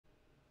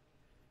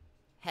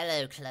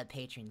Hello, club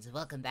patrons.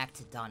 Welcome back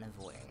to Dawn of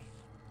War.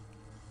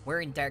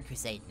 We're in Dark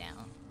Crusade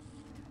now.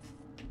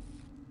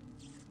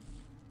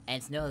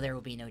 And no, there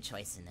will be no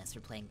choice in this.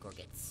 We're playing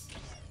Gorgets.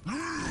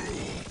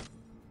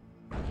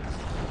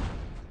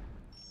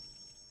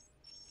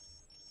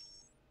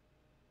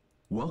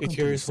 Be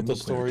curious what the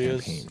story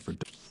is.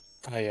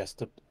 Ah yes,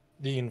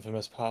 the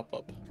infamous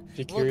pop-up. If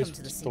you're curious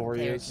what the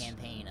story is. Welcome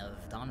to the single-player campaign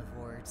of Dawn of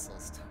War,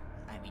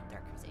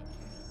 Dark Crusade.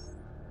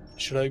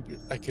 Should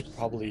I could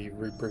probably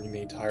bring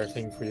the entire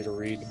thing for you to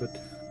read, but...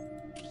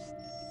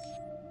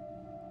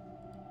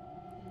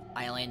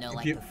 I only know,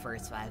 like, the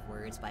first 5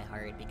 words by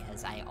heart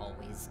because I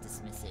always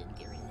dismiss it and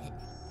get rid of it.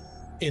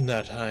 In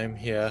that time,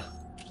 yeah.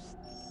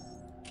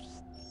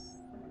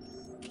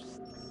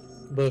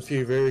 But if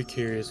you're very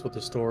curious what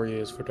the story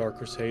is for Dark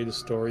Crusade, the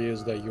story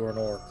is that you're an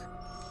orc.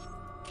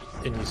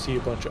 And you see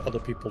a bunch of other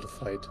people to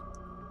fight.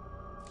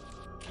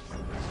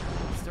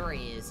 The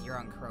story is you're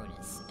on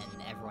Cronus,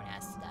 and everyone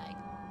has to die.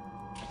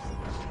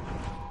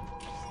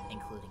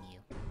 Including you.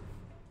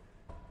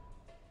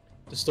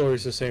 The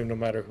story's the same no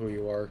matter who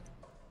you are.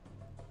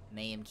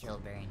 Mayhem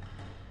killed Baron.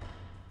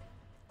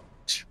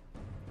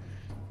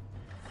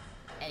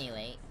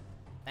 Anyway,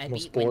 I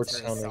beat Winter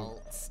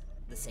Assault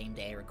the same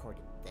day I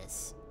recorded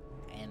this.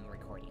 I am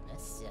recording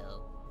this,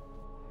 so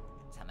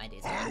that's how my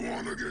days are. I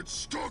wanna get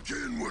stuck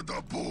in with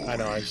the boys. I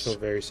know, I'm so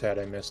very sad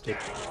I missed it.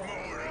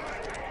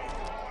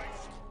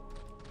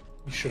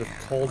 You should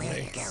have called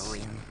me.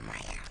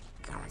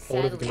 I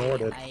would have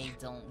ignored it. I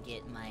don't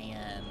get my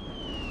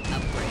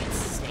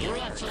upgrades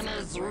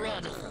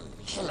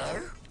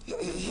Hello?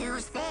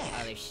 Who's there?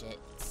 other shit,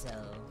 so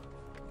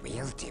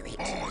We'll do it.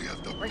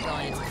 we're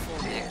going into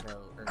full macro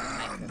or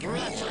micro.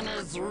 Gretchen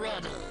is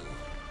ready.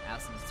 I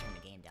also need to turn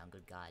the game down,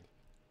 good god.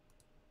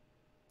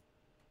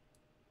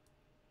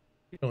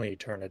 You don't need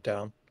to turn it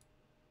down.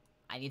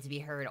 I need to be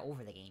heard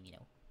over the game, you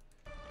know.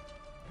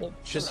 Well,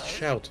 just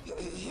shout.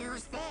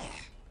 Who's there?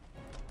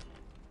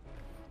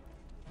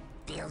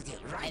 Build it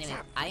right Anyway,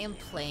 up. I am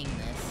playing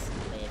this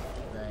with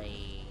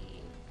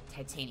the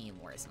Titanium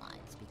Wars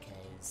mods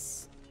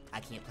because I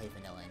can't play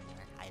vanilla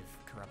anymore.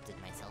 I've corrupted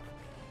myself.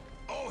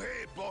 Oh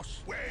hey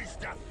boss, where's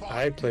the fun?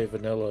 I play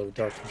vanilla of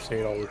Dark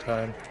Crusade all the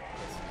time.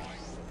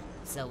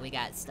 So we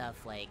got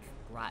stuff like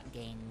grot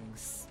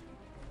gangs,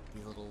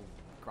 these little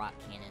grot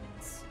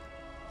cannons,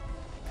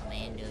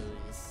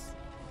 commandos.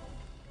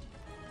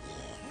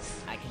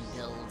 I can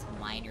build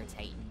minor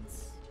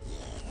titans.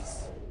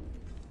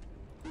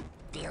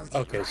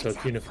 Okay, so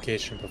it's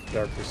unification but for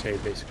Dark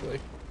Crusade basically.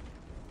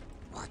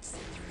 What's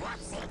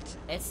it?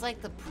 It's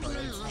like the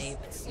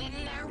prototype to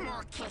No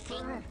more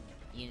kicking.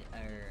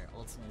 or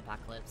Ultimate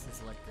Apocalypse is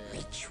what the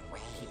Which way?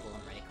 people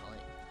on Reddit call it.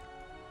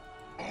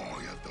 I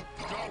have the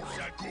power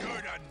of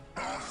good and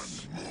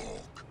more.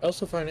 I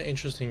also find it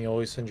interesting you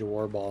always send your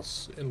war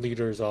boss and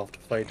leaders off to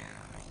fight.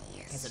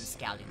 Because I'm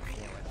scouting for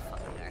where the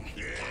fuck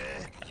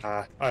they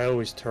are. I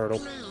always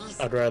turtle.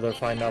 I'd rather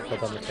find out what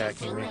them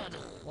attacking me.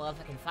 Well, if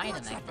I can find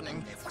them, I can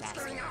end this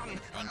faster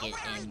and get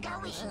in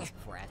more missions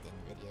before I have to end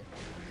the video.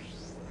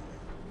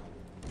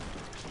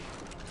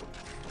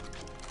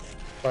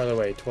 By the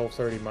way,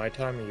 12:30 my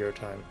time or your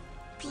time?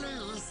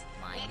 Please.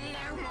 Mine.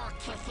 No more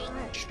kicking.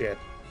 Shit.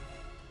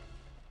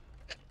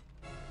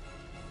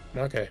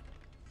 Okay.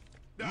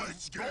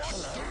 Let's get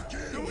stuck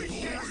in, boys.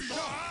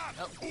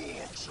 Oh.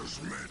 Orcs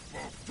is meant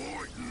for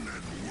fighting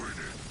and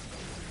winning.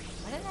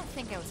 Why did I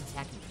think I was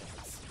attacking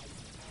things?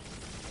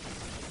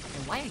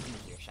 And why are you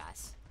here,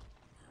 Shas?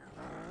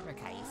 Where are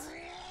Kais?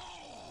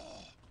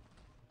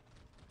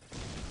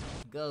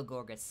 Go,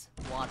 Gorgus.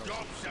 Waddle.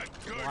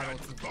 Waddle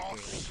to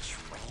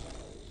victory.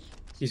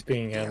 He's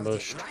being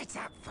ambushed. Right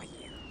up for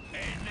you.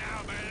 And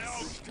now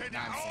belongs to the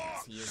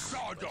Nonsense, he is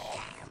sod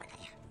off.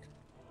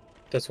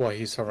 That's why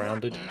he's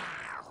surrounded.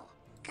 Now,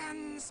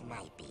 guns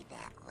might be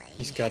that way.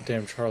 He's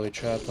goddamn Charlie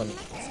Chaplin.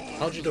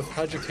 How'd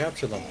you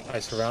capture them? I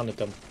surrounded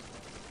them.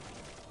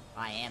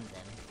 I am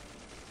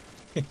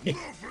them.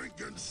 Nothing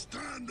can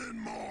stand in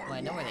my Well,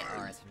 I know where they way.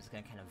 are, so I'm just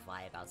gonna kind of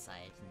vibe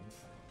outside and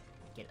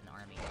get an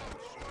army.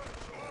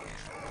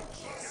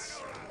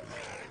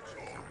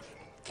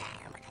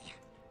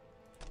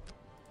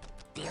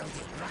 Build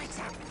it right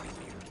up for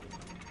you.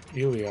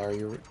 Here we are.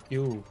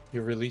 You're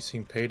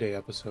releasing payday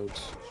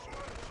episodes.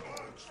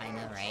 I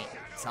know, right?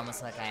 It's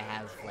almost like I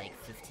have like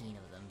 15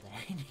 of them that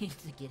I need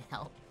to get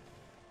out.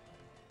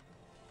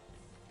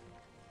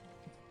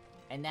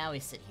 And now we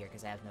sit here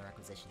because I have no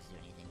requisition to do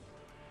anything.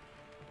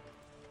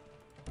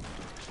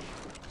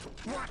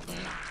 What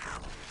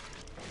now?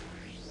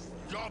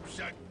 Jobs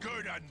are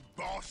good and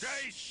boss.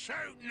 They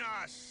shooting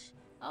us.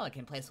 Oh, I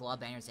can place wall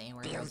banners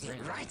anywhere. Build it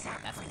right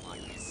up That's for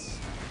unlocked. you.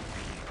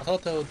 I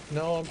thought that was,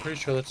 no, I'm pretty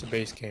sure that's a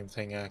base game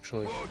thing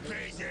actually.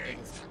 Okay It then,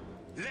 is.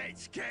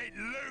 let's get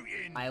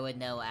looting. I would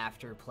know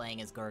after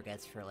playing as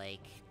Gorguts for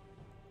like,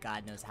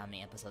 God knows how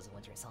many episodes of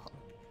Winter Assault.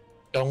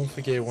 Don't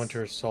forget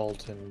Winter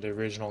Assault and the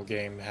original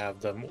game have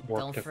them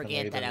work Don't differently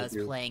forget that than I was they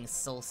do. playing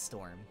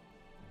Soulstorm.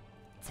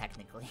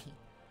 Technically.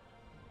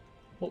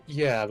 Well,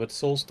 yeah, but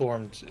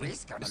Soulstorm We're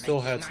gonna still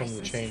make had it some of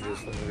nice the and changes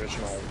from the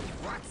original.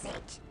 What's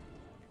it?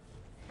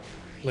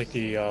 Like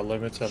the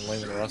limits on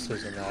Lane Rust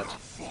isn't that.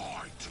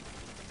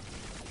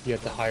 You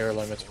had the higher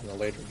limits from the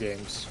later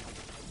games.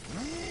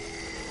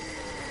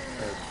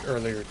 Or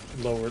earlier,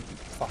 lower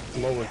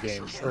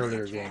games,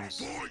 earlier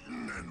games.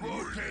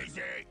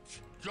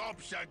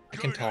 I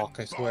can talk,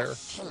 I swear.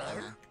 Hello?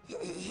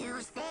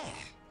 Who's there?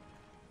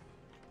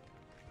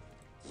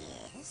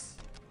 Yes?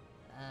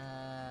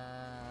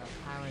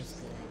 Power's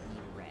gonna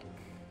be wreck.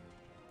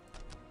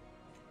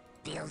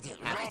 Build it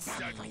right That's up,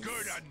 nice.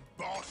 Good and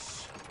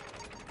boss.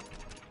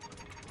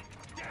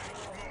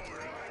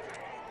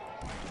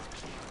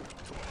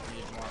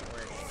 Need more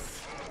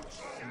works.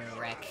 No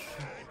wreck.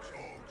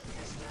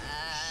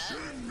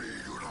 Send me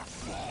to the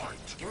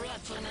fight.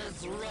 Gretchen is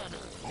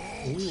ready.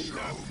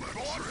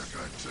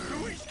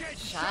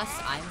 Shas,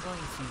 I'm going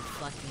to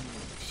fucking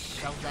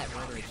shove that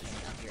rotary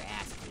cannon up your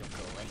ass if you don't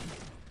go away.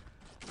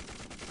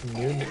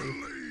 New.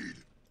 Lead.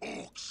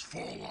 Orcs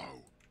follow.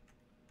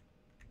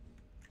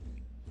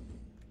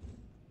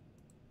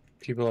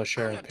 People are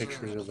sharing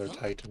pictures of their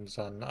titans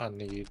on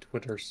the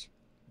Twitters.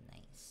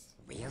 Nice.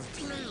 Will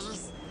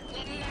please. No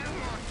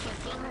more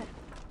kissing.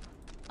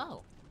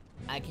 Oh.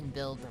 I can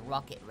build the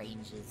rocket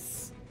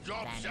ranges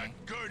Jobs banner. are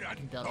good I can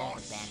and build all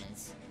the boss.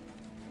 banners.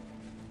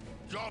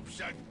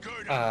 Jobs are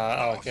good and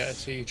Oh, boss. okay, I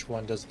see each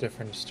one does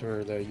different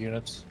for the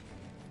units.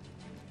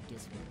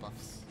 Gives me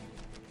buffs.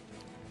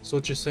 So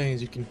what you're saying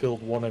is you can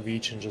build one of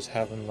each and just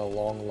have them in a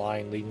long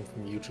line leading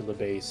from you to the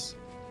base.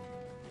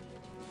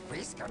 We're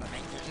just gonna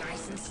make it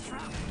nice and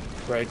strong.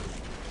 Right?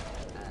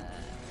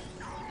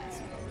 I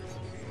suppose.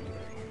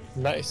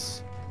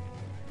 Nice.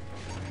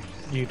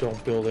 You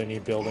don't build any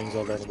buildings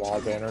other than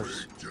wall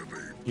banners.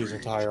 Use an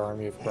entire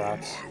army of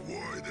brats.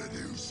 Why to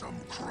do some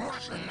What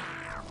crushing?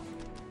 now?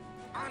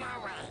 On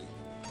our way.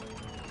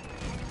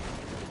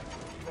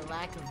 The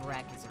lack of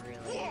wreck is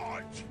really...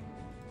 What?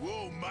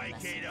 We'll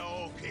make it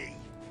okay.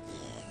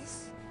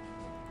 Yes?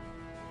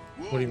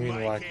 What do you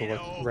mean lack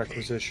of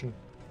requisition?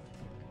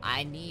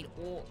 I need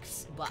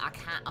orcs, but I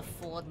can't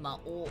afford my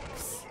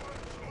orcs.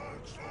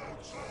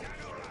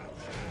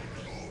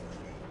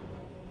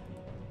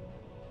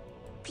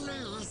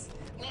 Please.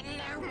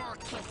 No more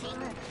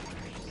kissing.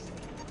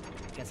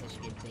 Guess I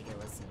should get bigger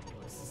listening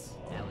posts.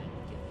 That would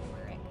give me more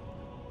wreck.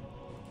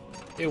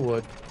 It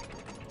would.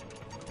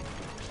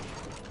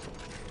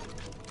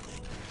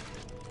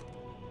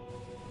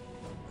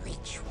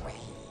 Which way?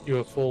 You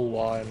have full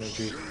wall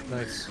energy.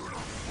 Nice.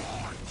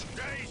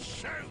 They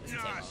shooting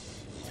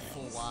us. It's a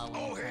full wall.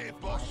 Oh, hey,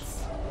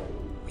 boss.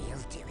 We'll do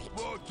it.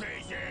 What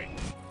is it?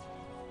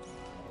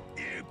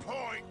 You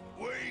point,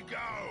 we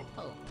go.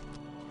 Oh.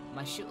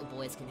 My shooter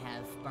boys can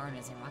have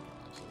burners and rocket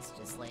launches,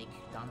 just like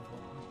Dawn of War.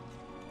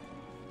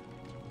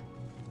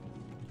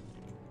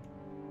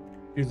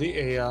 Do the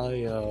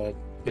AI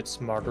get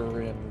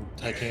smarter in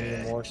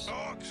Titanium Wars?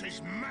 Orcs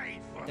is made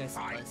for They're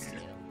supposed to.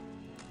 fighting.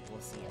 We'll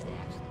see if they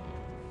actually do.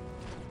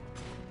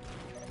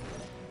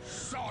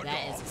 Sod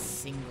That is a off.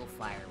 single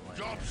fire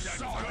warrior.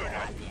 Jobs are good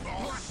and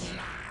boss.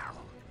 Now.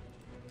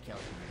 Killed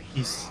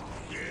him.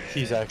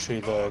 He's actually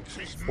the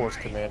force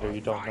commander,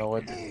 you don't know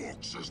it.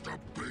 Orcs is the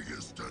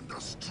biggest and the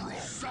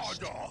strongest.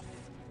 Sod off.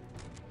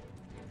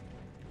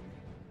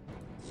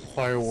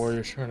 Fire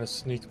warrior trying to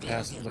sneak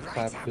past the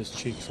clap of his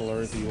cheeks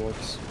alert the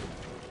orcs.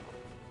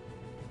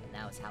 And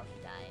that was how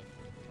he died.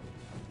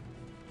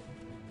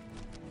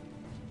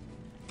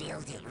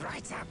 Build it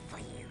right up for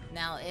you.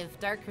 Now, if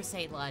Dark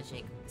Crusade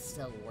logic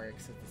still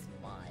works with this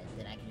mod,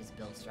 then I can just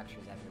build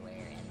structures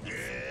everywhere and this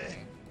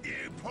everywhere.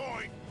 You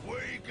point, we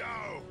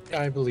go.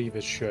 I believe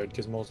it should,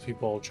 because most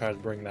people try to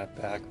bring that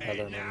back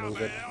rather than now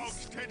remove it.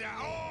 belongs to the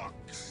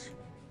orcs.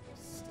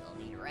 Still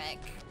need wreck.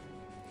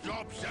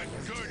 Jobs are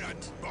good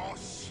and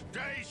boss.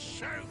 They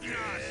shooting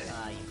us.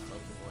 Ah, you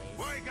cloaky boys.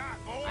 We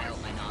got boys. I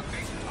hope my knob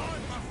It's doesn't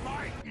time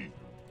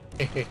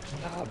for fighting.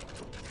 Knob.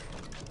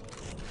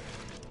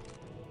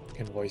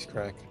 Can voice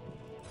crack.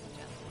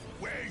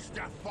 Where's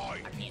the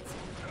fight? I can't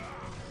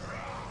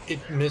see. It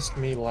missed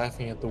me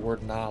laughing at the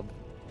word knob.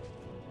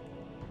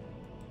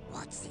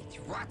 What's it?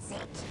 What's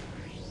it?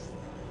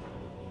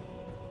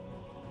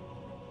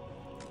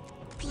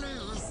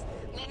 Please.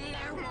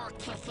 No more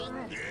kissing.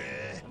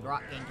 Yeah.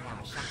 Rock Gang can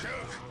have a shot.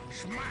 Shoot,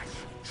 smash,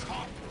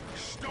 chop,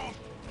 stomp.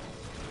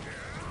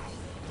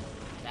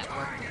 That Bang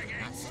worked.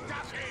 again. Not so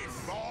Stuck in,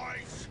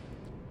 boys.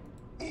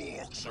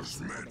 Orcs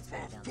is meant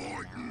for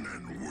fighting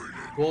and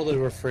winning. Well, they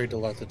were afraid to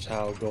let the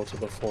child go to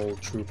the full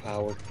true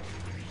power.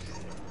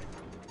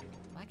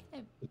 Why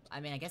can't I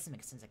mean, I guess it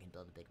makes sense I can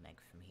build a big mech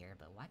from here,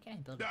 but why can't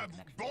I build a The big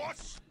mech from here?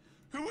 boss?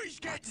 Who is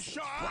getting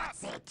shot up?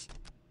 What's it?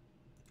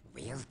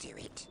 We'll do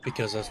it.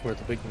 Because that's where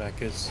the Big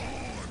Mac is. I'm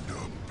the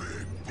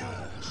big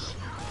boss.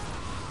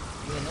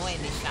 You annoy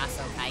me,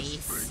 Shaso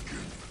Kais.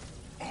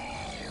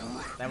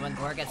 Then when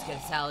Gorgat's gonna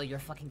tell your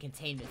fucking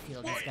containment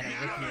field, he's gonna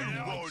rip you and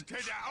Going like, to the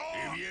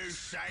if you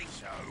say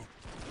so.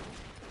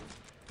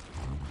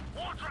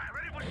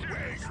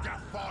 Where's the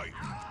fight?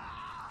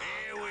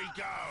 Here we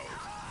go.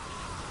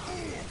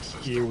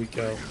 Here we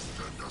go.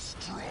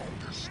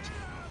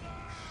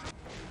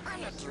 I'm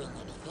not doing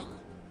anything.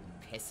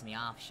 piss me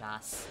off,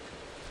 Shas.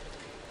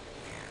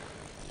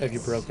 Have you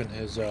broken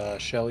his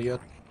shell yet?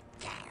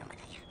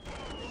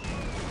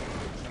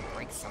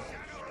 Break something.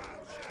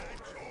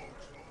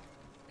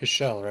 His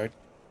shell, right?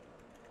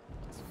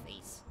 His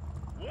face.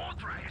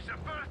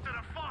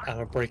 I'm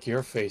gonna break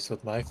your face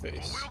with my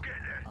face.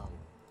 Oh.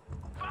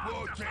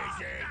 What is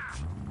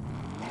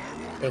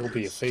it? It'll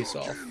be a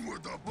face-off.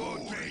 With the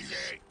boys.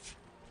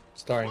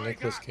 Starring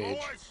Nicolas Cage.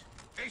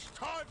 It's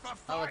time for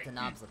Oh, look, the fighting.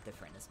 knobs look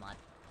different in this mod.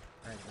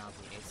 Or the knob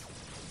leaders.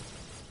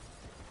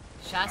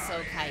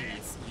 Shaso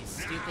Kais, you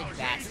stupid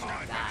bastard,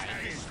 die.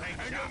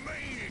 And the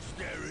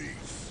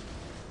ministers.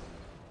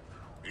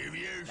 If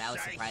you That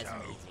was say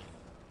surprisingly so. easy.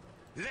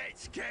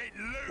 Let's get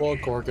loose. Well,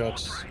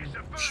 Gorguts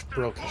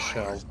broke his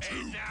shell. It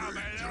now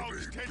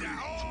belongs to the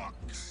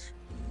orcs.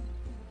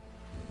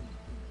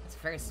 It's a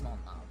very small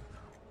knob.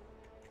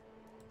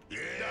 Yeah,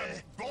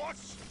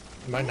 boss.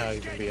 It might not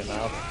even be a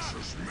knob.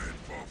 It's meant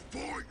for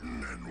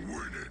fighting and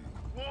winning.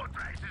 War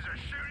races are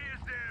shooting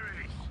as there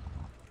is.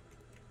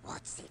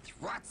 What's it?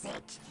 What's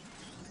it?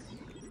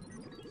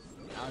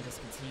 I'll just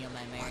continue on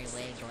my merry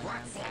way, going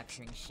around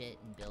capturing shit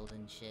and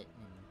building shit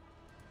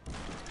and...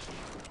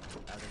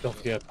 other Don't shit.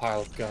 forget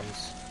pilot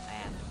guns. I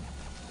have them.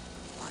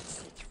 What's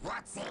it?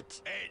 What's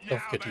it? It Don't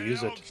now forget to use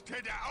it. belongs to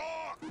the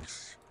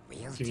orcs.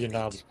 We'll Give your do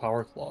knobs it.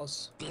 power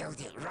claws. Build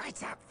it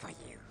right up for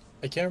you.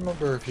 I can't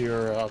remember if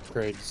your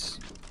upgrades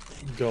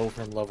go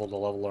from level to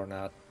level or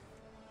not.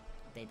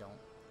 They don't.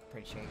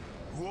 Pretty sure.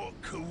 What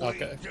can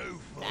Okay. we do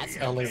for That's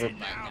you? an only interesting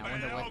re- button. I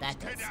wonder what that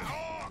Belongs to does. the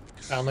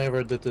orcs. I only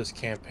ever did this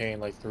campaign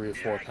like 3 or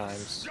 4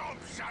 times. Stop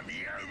some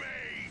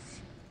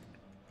hummies.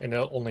 And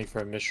only for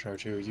a mission or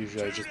two.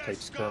 Usually I To just the played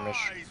skirmish.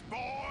 skies,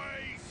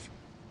 boys.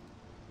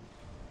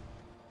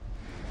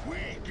 We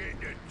get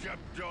the job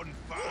done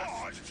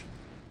fast.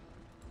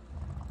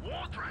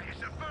 Water is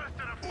the first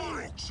of the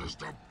fight. Orcs is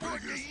the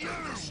biggest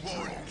and the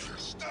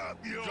strongest. Up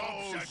yours.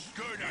 Jobs are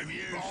good if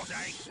you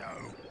say so.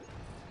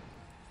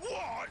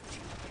 What?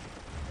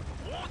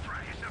 Water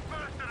is the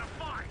first of the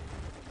fight.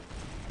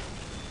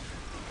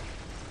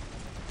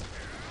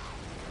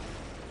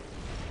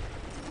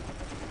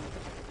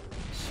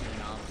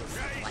 Shooting off this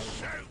They light.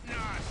 shooting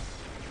us.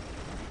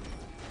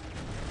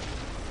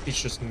 He's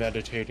just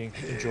meditating,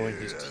 enjoying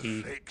his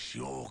tea. Fix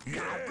your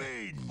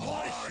cabin.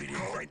 I should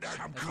invent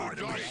some kind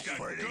of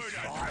for this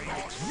fight.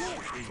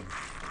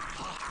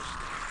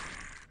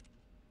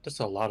 That's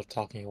a lot of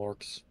talking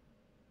orcs.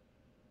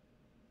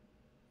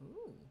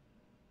 Ooh.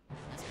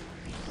 That's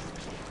pretty.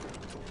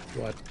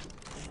 What?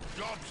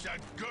 Jobs are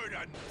good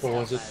and What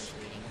was I it? was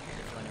reading. If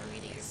you want to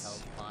read it yourself,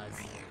 pause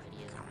the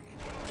video.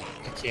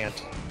 I can't.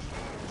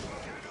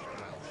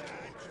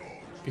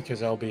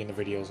 Because I'll be in the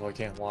video, so I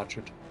can't watch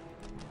it.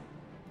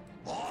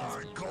 I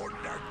got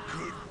the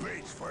good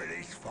bits for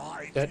this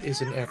fight. That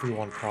is an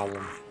everyone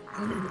problem.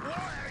 What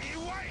are you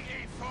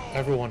waiting for?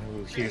 Everyone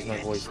who hears my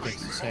voice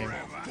thinks the same. The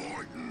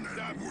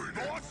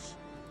boss?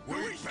 We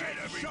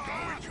better be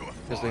going to a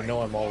Because they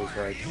know I'm always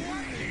right.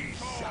 waiting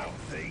for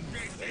something.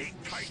 It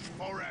takes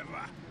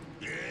forever.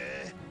 Yeah?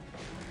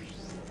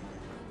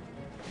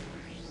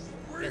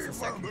 Guess the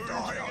second Moving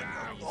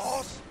out,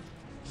 boss.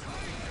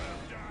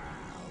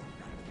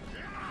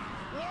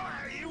 What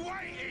are you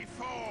waiting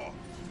for?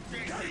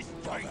 This is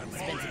taking Spent a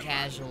forever.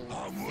 casual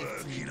I'm 15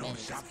 working on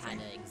minutes something.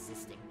 kind of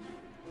existing.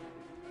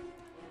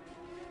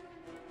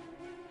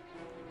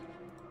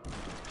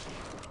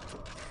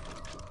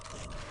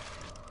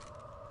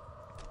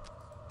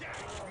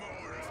 Tough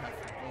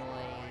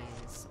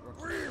boys.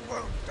 We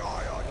won't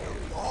die on you,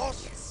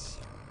 boss.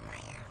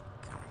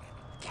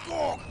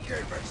 God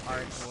gave us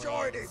these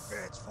shiny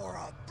bits for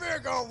a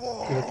bigger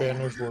war. Do the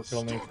banners work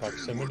only in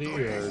proximity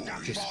or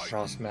just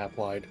across map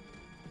wide?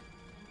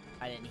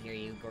 I didn't hear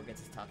you.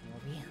 Gorguts is talking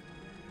over you.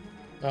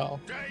 Oh.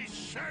 They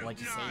shooting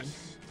What'd you say?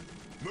 us.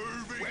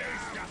 Moving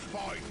out. The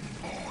fight.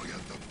 I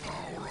have the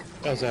power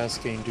of I was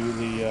asking, do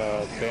the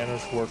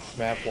banners work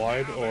map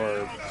wide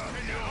or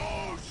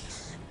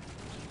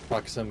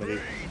proximity?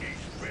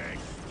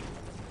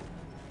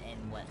 In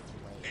what way?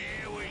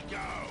 Here we go.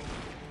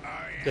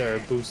 They're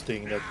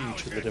boosting that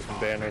each of the different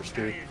banners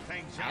do.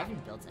 I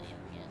haven't built any of them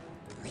yet.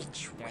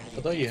 Which They're way? I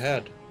thought you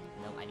had.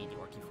 No, I need to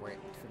work you for it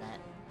for that.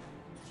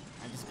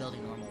 I'm just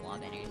building normal wall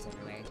banners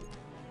everywhere.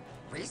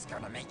 We're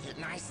gonna make it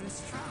nice and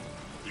strong.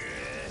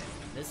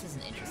 This is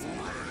an interesting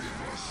mod.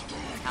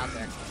 How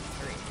they're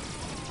turret.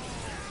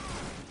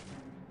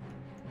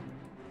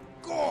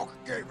 Gork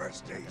gave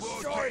us these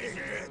shiny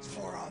bits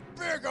for a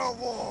bigger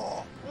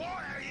war. What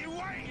are you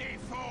waiting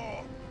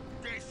for?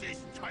 This is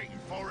taking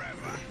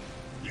forever.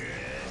 Yeah.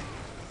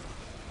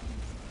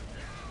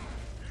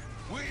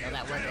 Oh,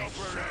 that weapon.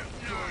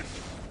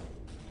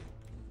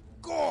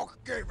 Gork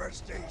gave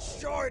us these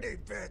shiny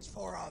bits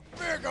for a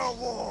bigger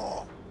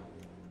war.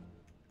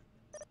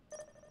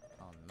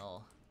 Oh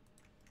no.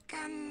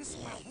 Guns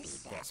might be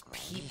There's that way.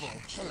 people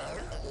Hello?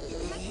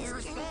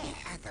 Who's there?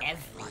 What's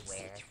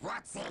everywhere. it?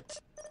 What's it?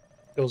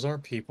 Those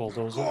aren't people,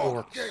 those are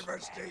Gork orcs. gave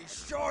us these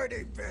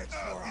shiny bits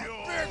for a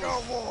bigger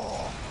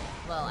war.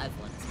 Well, I've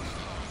won this much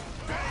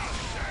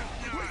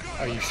anyway.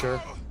 Are you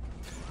sure?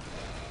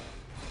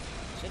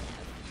 Should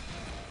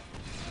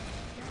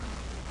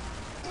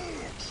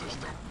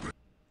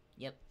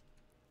Yep.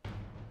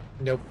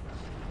 Nope.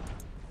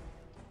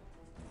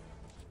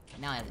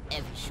 Now I have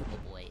every sugar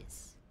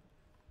boys.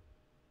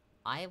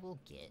 I will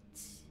get...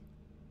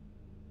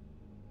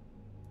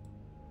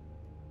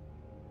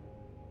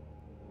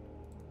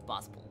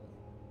 Boss Bull.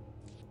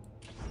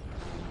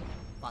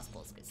 Boss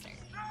Bull is a good start.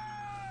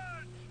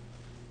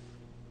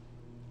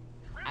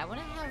 I want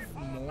to have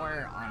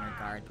more honor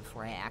guard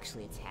before I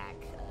actually attack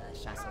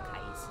Shaso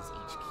Kai's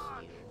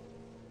HQ.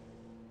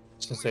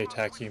 Since they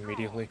attack you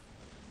immediately.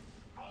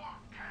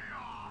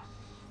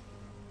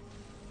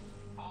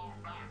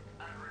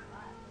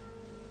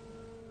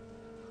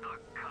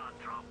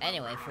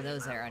 Anyway, for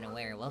those that are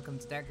unaware, welcome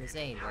to Dark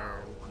Crusade,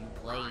 where you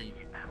play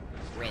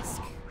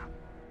Risk.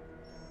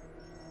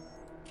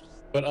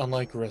 But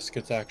unlike Risk,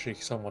 it's actually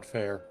somewhat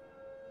fair.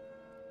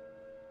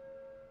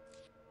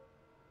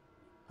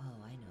 Oh,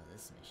 I know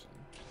this mission.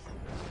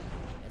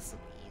 This will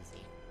be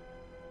easy.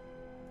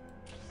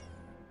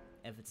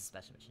 If it's a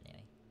special mission,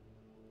 anyway.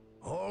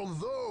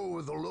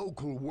 Although the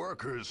local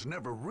workers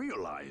never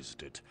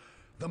realized it,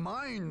 the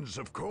mines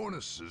of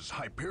Cornus's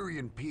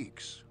Hyperion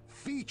Peaks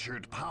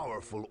featured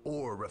powerful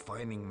ore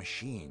refining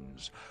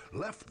machines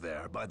left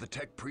there by the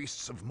tech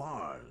priests of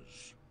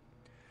Mars.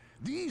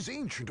 These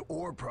ancient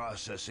ore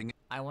processing...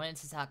 I wanted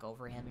to talk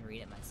over him and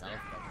read it myself,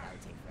 but that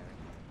would take forever.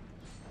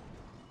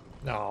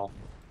 No.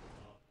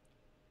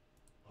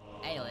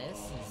 Anyway, this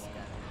is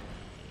gonna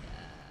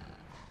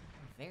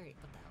be, very...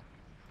 what the hell?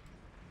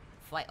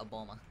 Fight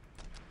Obama.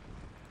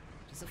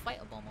 Just a fight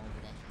Obama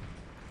over there.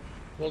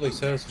 Well, they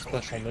said it's a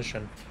special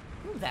mission.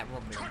 Ooh, that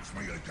rolled me. Touch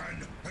me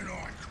again, and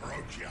I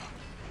croak ya!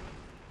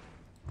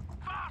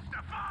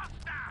 Faster,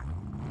 faster!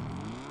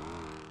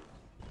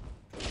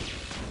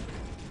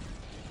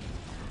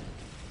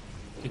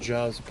 The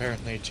job is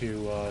apparently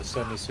to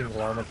send a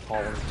single armored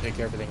column to take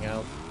everything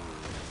out.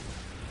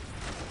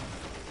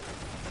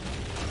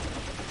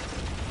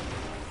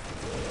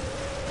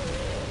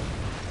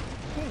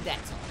 Who's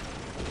that song?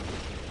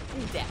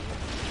 Who's that?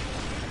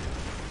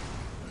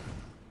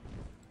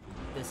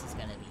 This is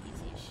gonna be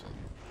easy as shit.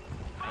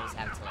 I just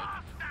have to, like,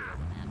 clear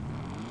the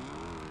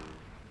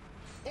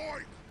map.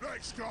 Oi,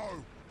 let's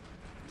go!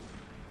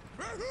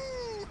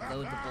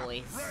 Load the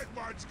boys. Red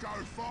ones go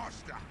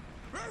faster!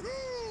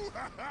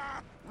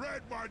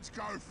 Red ones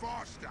go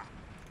faster!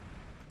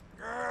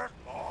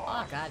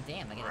 Oh, god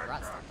damn, I get a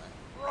rot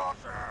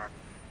stomper.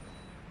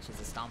 Which is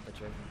a stomper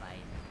driven by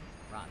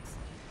rocks.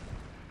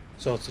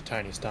 So it's a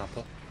tiny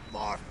stomper.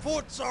 My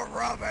foot's a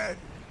rubbing!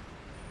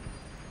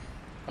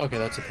 Okay,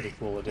 that's a pretty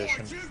cool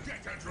addition. You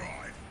get to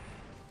drive!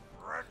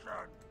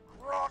 Richard,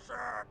 cross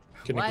it!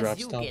 Can you Why grab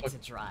do you stomper? get to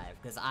drive?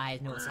 Because I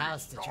know his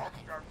house to drive.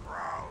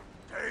 Ground,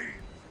 team.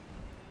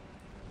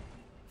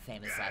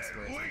 Famous last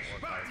words of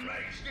Warcars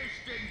driving.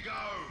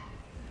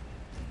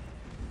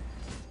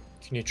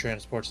 Can you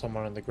transport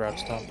someone in the grab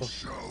I'll stomper?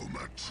 show 'em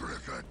a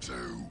trick or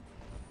two.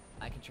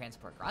 I can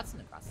transport Grots in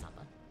the Grot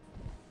Stompa.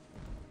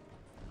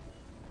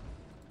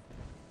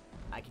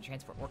 I can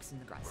transport orcs in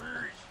the Grot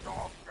Stompa.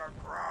 Stop the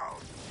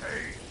ground,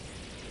 team.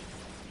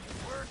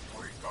 Where's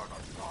we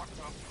gonna start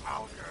the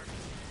pounding?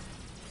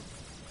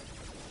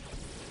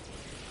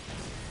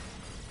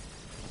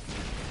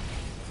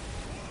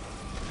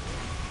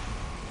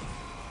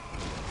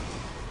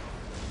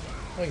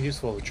 Oh,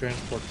 useful. The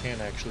transport can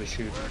actually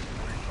shoot.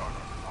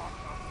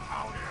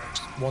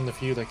 One of the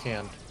few that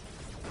can.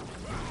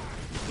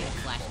 Get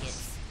flash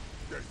hits.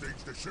 There's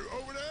things to shoot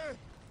over there?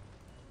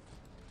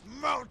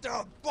 Mount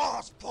the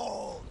boss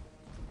pole!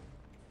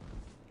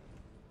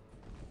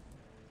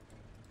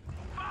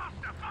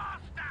 Faster,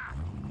 faster!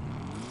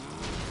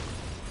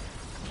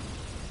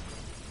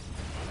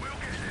 We'll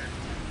get it.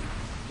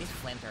 These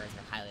flamethrowers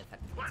are highly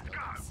effective against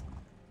buildings.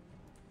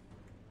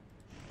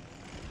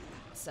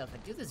 So if I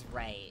do this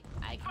right,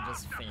 I can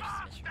just finish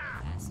this mission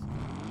really fast.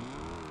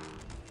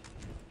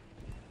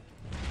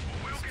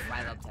 Just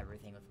drive up to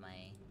everything with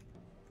my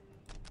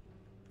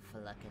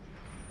fucking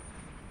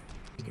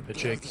The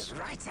jigs.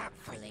 Right up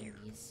for you.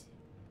 flingies.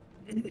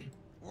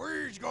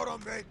 We's gonna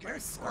make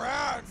Where's it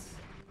grand!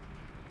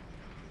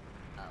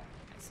 Oh,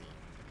 I see.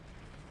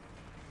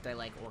 They're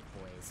like orc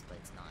boys, but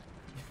it's not.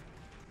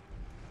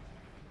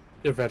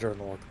 They're veteran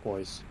orc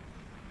boys.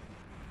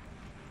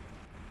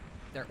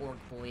 They're orc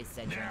boys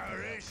that Now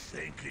drink this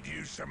thing could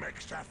use some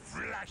extra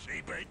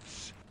flashy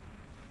bits.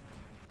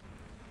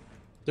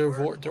 They're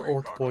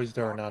orc boys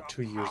that are not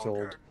 2 years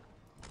old.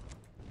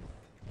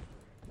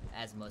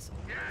 as most of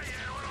them.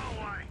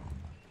 we're all way.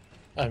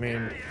 I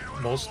mean,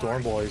 most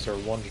storm boys are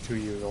 1 to 2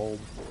 years old.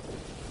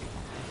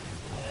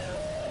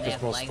 And they Just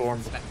have most life storm-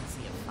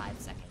 expectancy of 5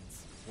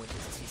 seconds, which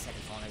is 2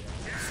 seconds longer than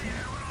others.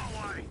 We're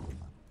all way.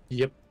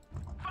 Yep.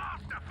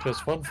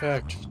 Just fun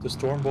fact, the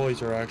storm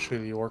boys are actually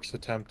the orcs'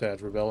 attempt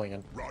at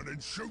rebellion. Run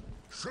and shoot,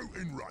 shoot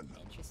and run.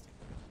 Interesting.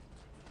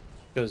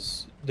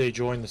 Because they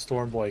join the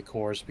storm boy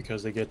corps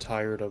because they get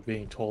tired of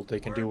being told they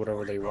can do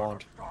whatever they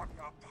want.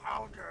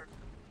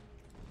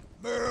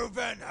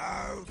 Moving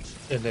out.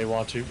 And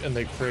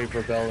they crave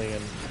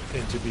rebellion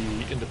and to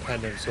be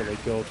independent, so they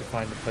go to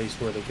find a place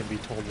where they can be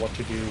told what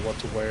to do, what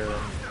to wear,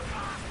 and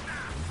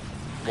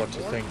what to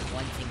think.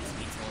 Wanting to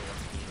be told what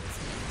to do is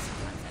an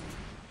concept.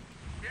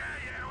 Yeah,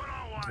 we're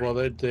all right. Well,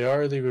 they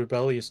are the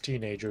rebellious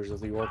teenagers of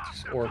the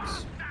orcs.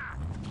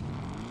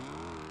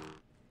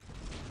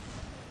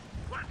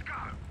 Let's go.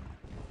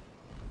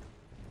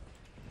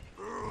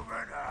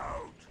 Moving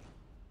out.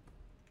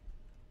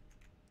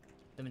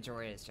 The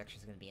majority of the structure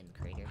is going to be in the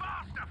crater.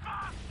 Faster.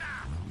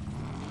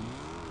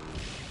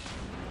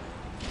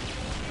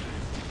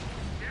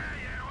 Yeah,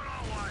 we're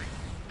all right.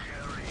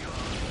 Carry on.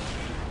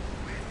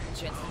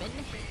 Gentlemen,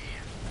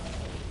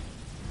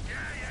 Yeah,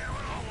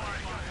 we're all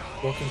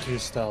right. Welcome to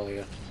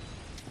Estalia.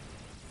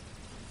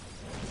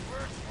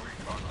 Where's we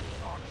gonna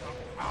start the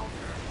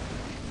powder?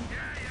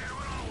 Yeah,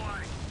 we're all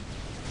right.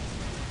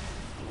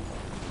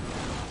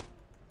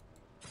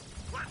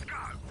 Let's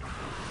go.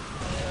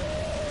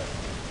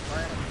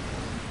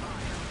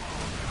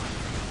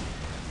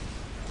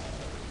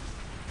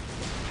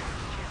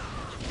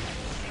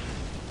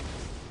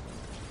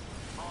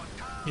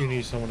 You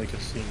need someone that can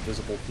see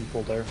invisible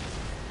people there.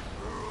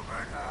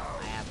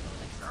 I have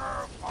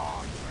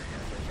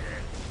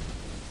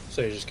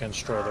So you just can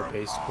destroy their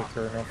base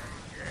quicker enough.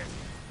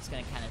 just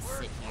going to kind of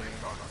sit here.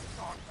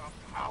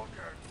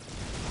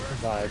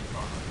 Vibe.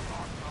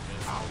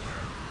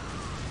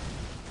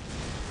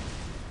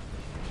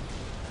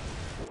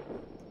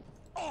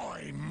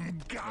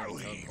 I'm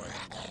going.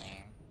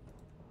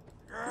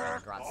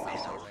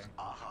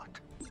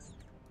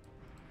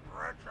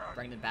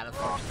 Bring the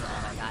battlefield for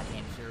all my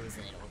goddamn heroes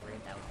in it over it.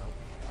 That would help.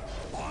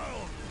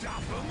 I'll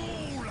dump them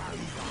all over.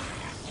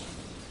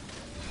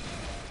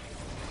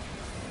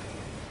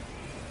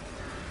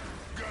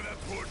 Gonna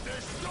put the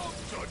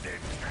stops on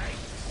them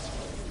tanks.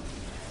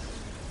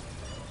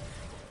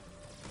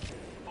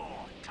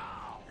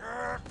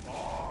 Yes,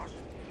 boss.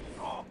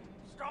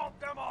 Stop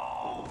them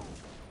all.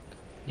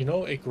 You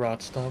know, a Grot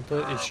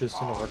Stompa is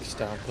just an orc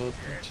Stompa,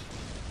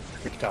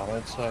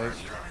 McDonald's size.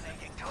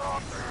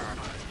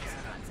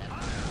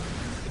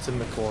 It's a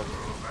McCork.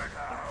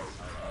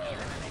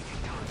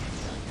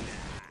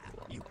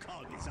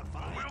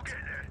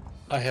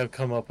 I have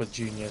come up with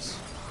genius.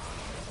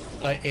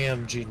 I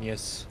am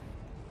genius.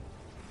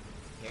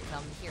 Here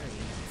come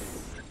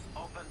Curious.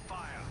 Open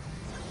fire.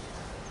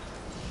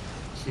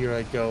 Here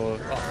I go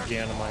off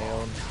again on my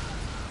own.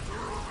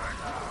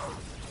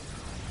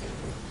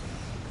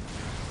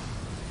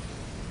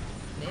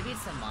 Maybe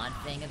it's a mod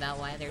thing about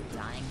why they're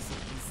dying so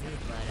easily,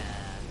 but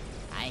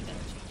I ain't gonna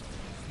change it.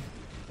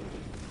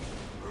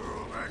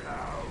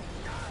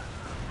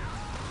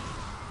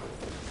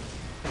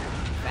 The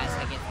faster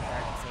I get from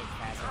Dark and Sage, the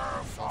faster I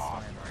can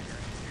Soulstorm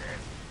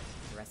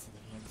the rest of the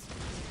games.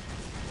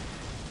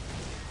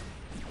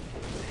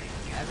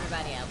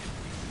 Everybody out.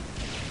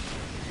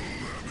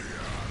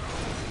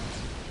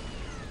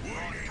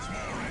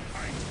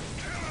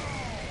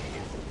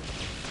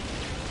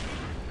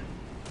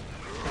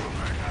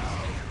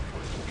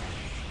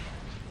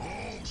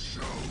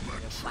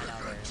 Find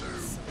out where it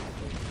is.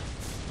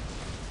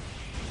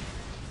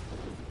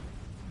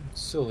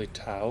 Silly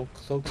Tau.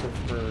 Cloaks are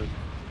for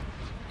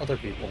other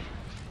people.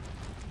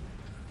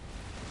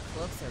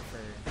 Cloaks are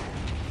for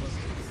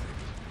cloakers.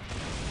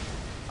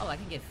 Oh, I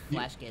can get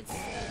flash gets.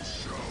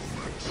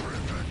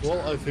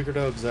 Well, I figured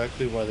out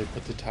exactly why they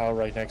put the Tau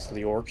right next to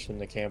the orcs in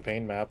the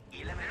campaign map.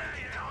 Because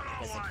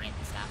they can't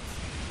be stopped.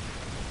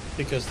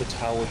 Because the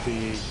Tau would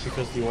be,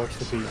 because the orcs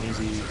would be an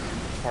easy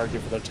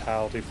target for the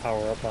Tau to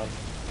power up on.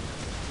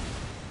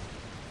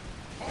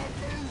 I'm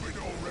moving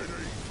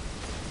already.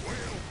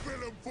 We'll fill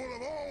them full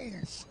of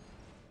holes.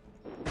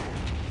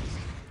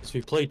 So if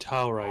you play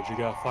Tau right, you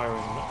got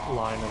firing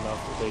line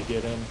enough that they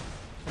get in.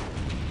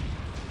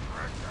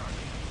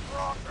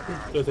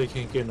 But they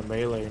can't get into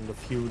melee, and the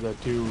few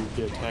that do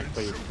get attacked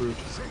by your fruit.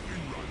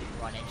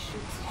 Run and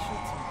shoot.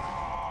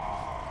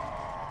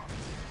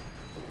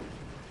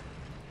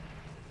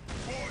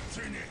 What's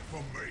in it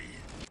for me?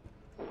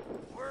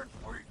 Where's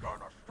we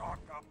gonna start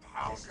the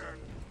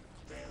pounding?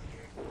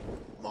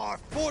 My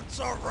foot's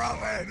a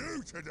rubbing. I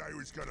knew today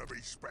was gonna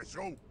be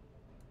special.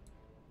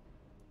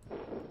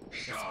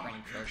 Just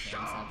running close to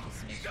himself just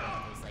to make sure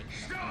that there's like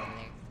nothing over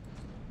there.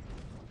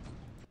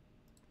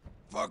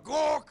 For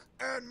Gork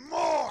and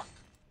Mork!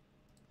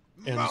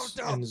 And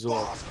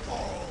Zork.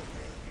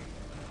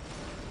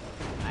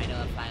 I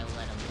know if I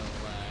let them go,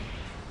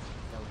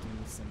 they'll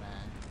do some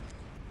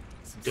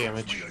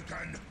Damage. Me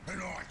again,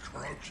 and I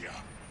croak ya.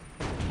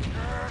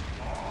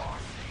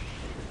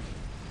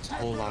 It's a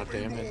whole lot of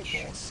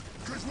damage.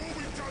 Cause we'll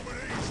be done with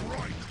these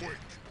right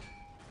quick.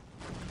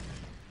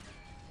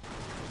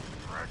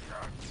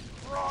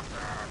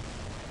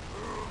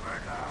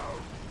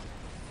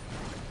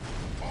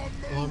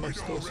 Oh, am I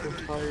still so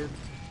tired?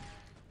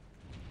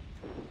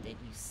 Did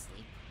you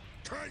sleep?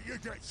 Can't you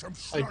get some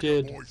I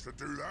did. boys to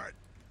do that?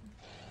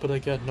 But I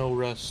got no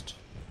rest.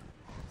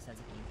 Sounds like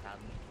a you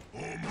problem. Oh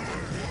my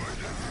word,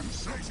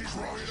 this is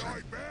right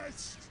I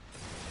best.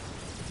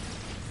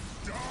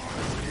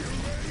 Dance,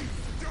 Huey,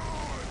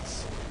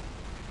 dance!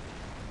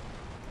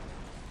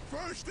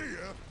 First here,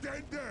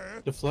 then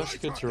there. The flesh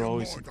kits are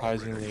always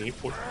surprisingly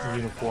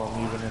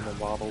uniform, even in the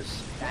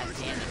models. God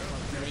damn it,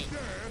 Corporate.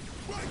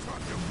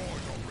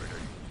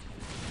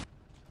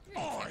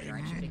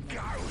 I'm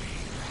going.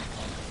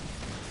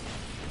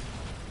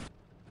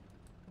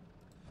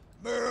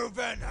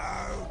 Moving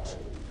out.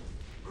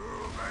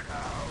 Moving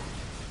out.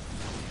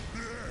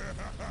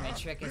 My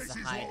trick is to This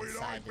hide what we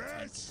inside like the tank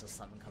best. until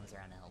someone comes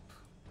around to help.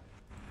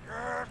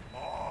 Yes,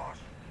 boss.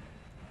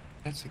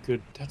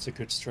 That's a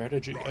good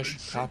strategy. I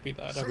should copy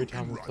that every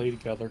time we play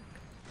together.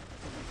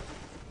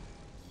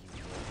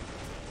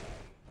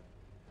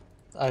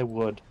 I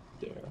would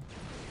dare.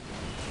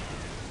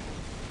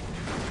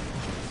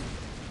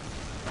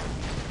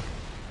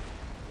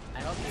 I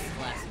hope this is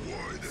the last one.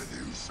 Why to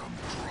do some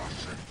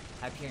crushing?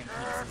 Hyperion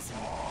Peaks isn't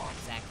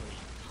exactly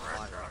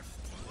hard.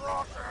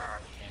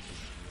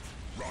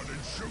 Run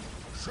and shoot.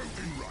 Shoot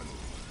and run.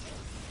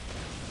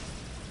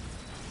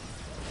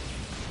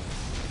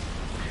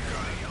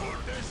 Gotta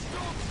put the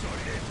stops on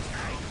them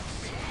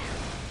tanks.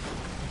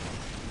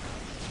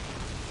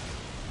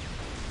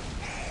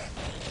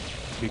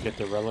 You get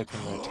the relic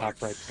in the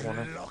top right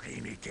corner.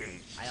 Locking it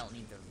is. I don't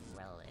need the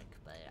relic,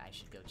 but I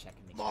should go check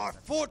and make My sure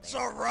foot's a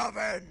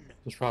rubbing.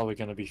 There's probably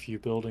going to be a few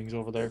buildings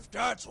over there. If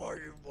that's what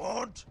you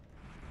want.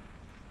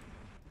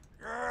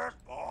 Yes,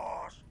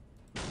 boss.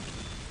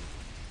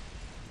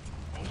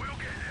 We'll get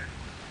it.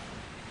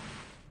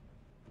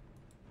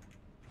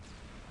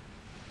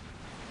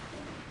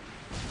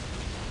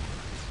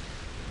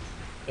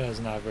 That is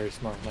not very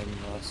smart letting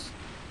us.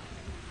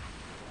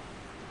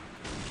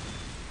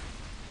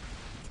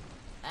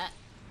 Ah.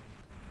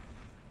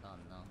 Oh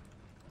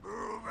no.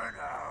 Moving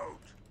out.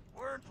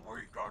 When's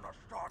we gonna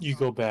start? You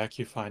go back,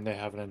 you find they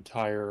have an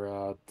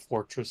entire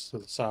fortress to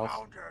the south.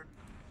 Mountain.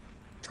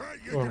 Can't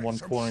you Or in get one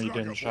some corner you slugger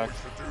didn't check. boys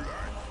to do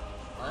that?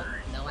 Oh,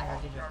 no, I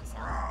heard you drop the sound.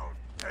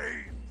 Proud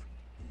team.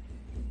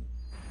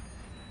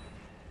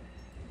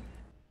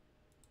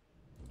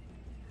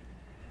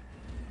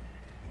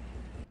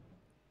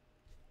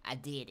 I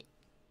did it.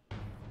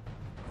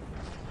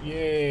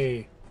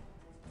 Yay!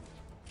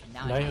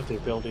 Now Now I you have the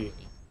ability.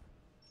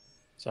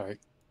 Sorry.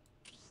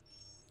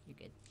 You're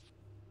good.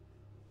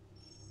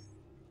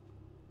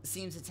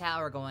 Seems a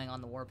tower going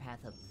on the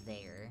warpath up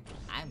there.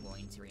 I'm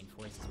going to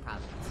reinforce this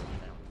province so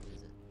I don't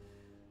lose it.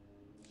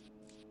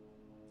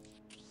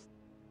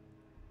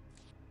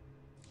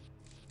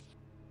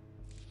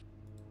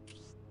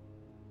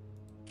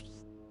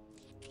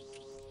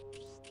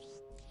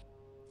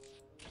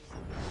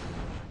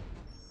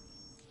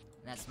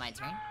 And that's my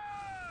turn.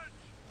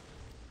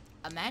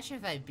 Imagine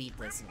if I beat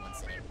this in one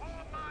sitting.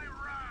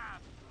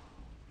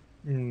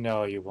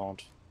 No, you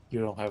won't.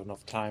 You don't have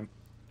enough time.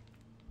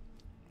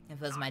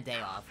 If it was my day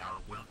off, I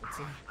would be able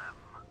to.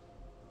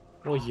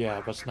 Well,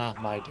 yeah, but it's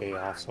not my day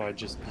off, so I'd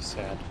just be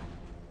sad.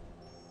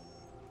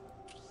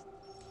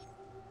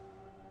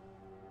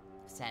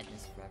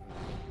 Sadness for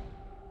everybody.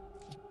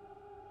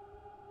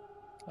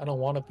 I don't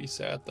want to be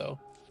sad, though.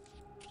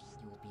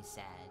 You will be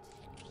sad,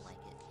 and you will like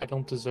it. I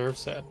don't deserve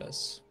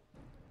sadness.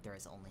 There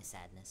is only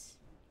sadness.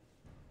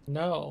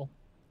 No.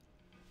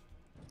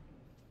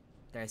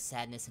 There is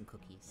sadness in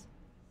cookies.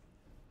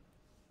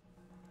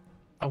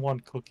 I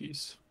want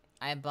cookies.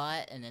 I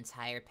bought an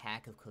entire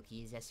pack of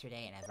cookies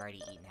yesterday, and I've already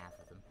eaten half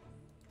of them.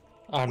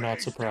 I'm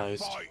not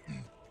surprised.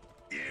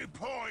 You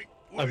point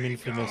I'm where you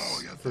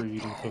infamous go, you for the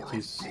eating power of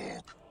cookies.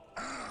 cook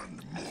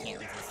and I more. can't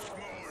resist the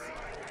cookies.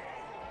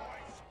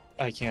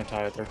 I can't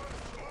either.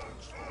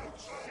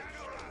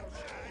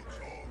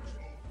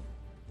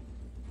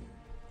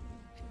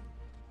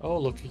 Oh,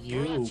 look at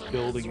you,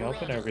 building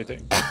up and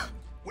everything.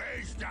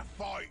 Where's the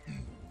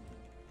fighting?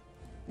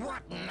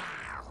 What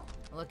now?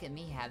 Look at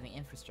me having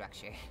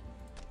infrastructure.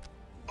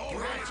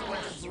 Graduate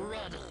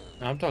ready.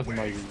 I'm talking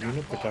about your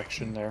unit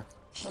production there.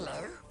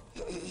 Hello?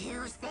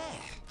 Who's there?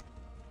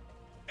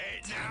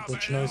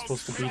 Don't you know you're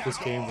supposed to beat this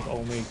game with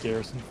only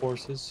garrison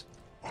forces?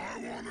 I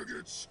wanna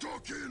get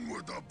stuck in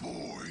with the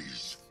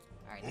boys.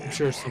 Alright, I'm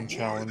sure some Why to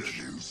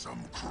challenge. do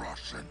some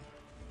crushing.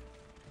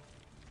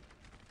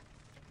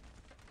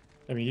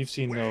 I mean, you've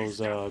seen those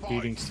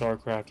beating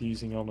StarCraft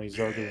using only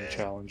Zergling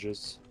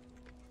challenges.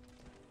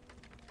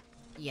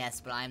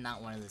 yes, but I'm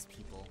not one of those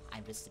people.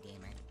 I'm just a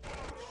gamer.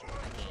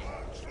 A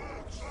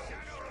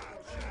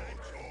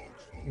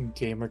game.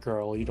 Gamer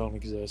girl, you don't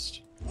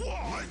exist.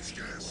 Let's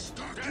get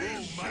stuck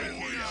in,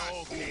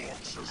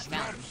 boys.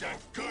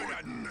 Good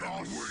and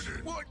boss.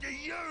 What do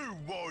you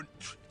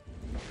want?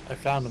 I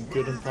found them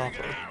good and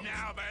proper.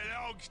 Now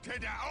belongs to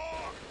the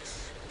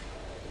orcs.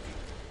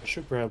 I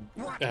should grab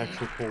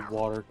actual cold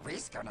water.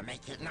 We's gonna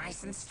make it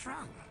nice and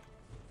strong.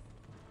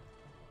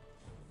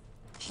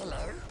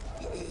 Hello?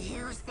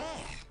 Who's there?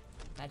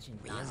 Imagine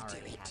We'll not do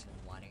already it.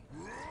 having water.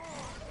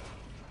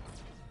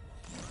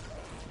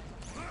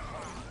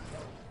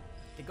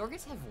 The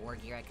Gorgons have war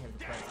gear I could have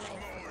put today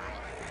and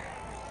forgot.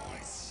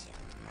 Yes,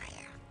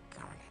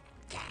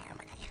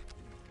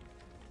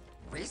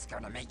 We's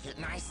gonna make it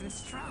nice and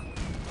strong.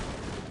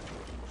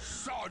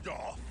 Sod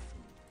off.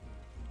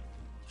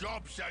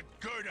 Job's a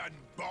good un,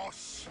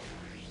 boss.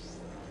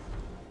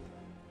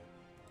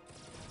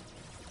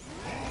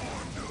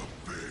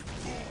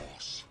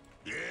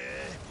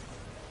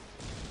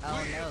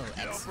 Oh no,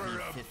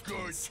 Lover of XV-15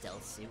 good.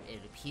 stealth suit. It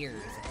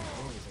appears that the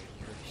boys are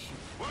here to shoot.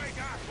 Wake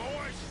up,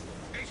 boys!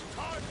 It's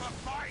time for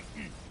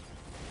fighting!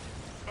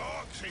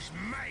 Orcs is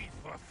made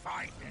for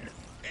fighting.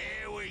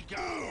 Here we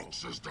go!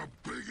 Orcs is the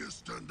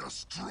biggest and the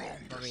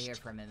strongest. Over here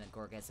for a minute,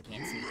 Gorgas. I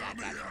can't see you back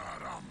at you.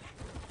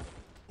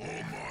 On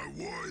my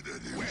way,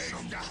 then here's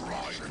some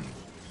crying.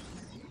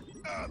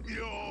 Up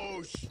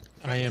yours!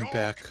 I am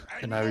back,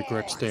 and I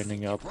regret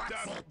standing up. What's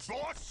The it?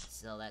 boss?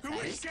 So that's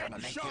Who's how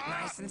gonna make it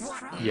nice and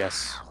strong?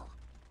 Yes.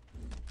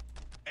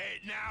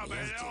 It now We'll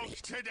do belongs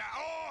it. to the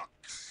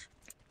orcs!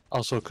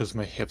 Also, because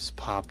my hips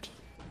popped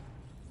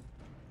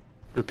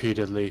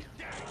repeatedly.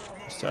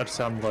 So that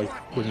sounded like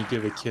when you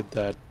give a kid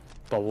that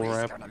bubble Who's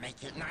wrap. gonna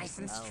make it nice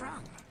and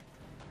strong?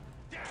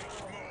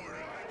 interesting.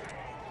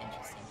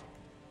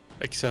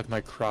 Except my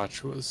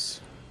crotch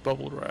was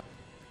bubble wrap.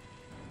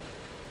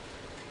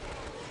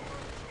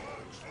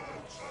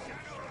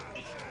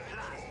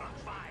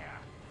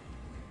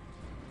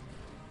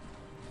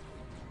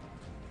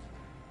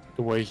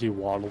 The way he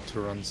waddled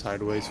to run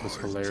sideways was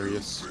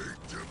hilarious.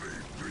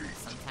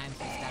 Sometimes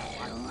you just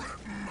gotta waddle.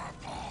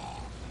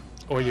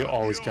 Or you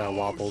always gotta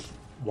wobble.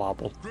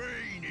 Wobble.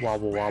 Green is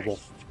Wobble, wobble.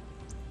 best.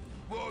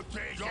 What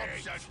is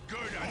Job's as good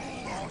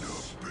as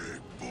boss. Big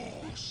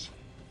boss.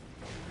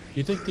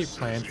 You think they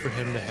planned for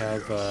him to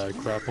have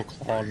grapple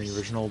claw in the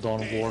original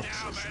Dawn of War?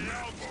 Now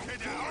belongs to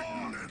the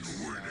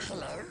orcs!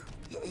 Hello?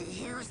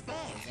 Who's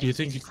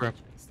there?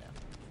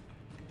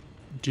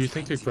 Do you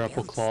think a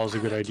grapple claw is a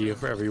good idea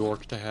for every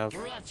orc to have?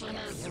 Gretchen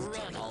is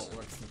ready. All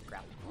orcs need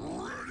grapple.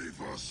 Ready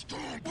for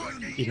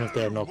stomping? Even if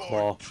they have no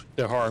claw,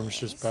 their arms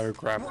just better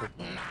grapple.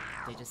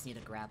 They just need a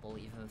grapple,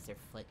 even with their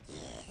foot.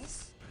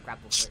 Yes,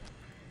 Grapple foot.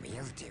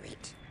 we'll do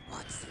it.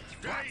 What's it?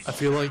 I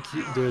feel like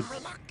the We're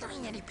not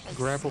going anyplace.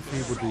 grapple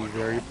feed would be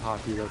very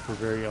popular for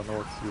very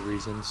unorthodox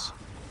reasons.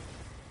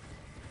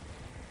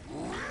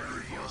 Ready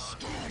for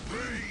stomping?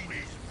 Green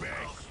is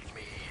best.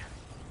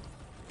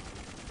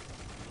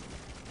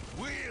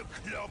 We'll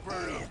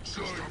clobber them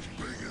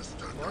good.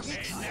 Gorgas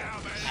It now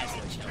has no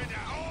belongs to chill. the It's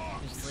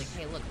orcs! just like,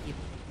 hey look,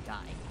 people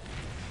die.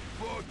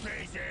 What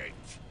is it?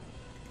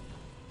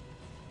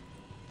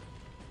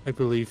 I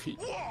believe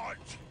What?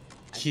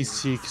 he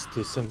seeks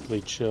to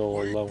simply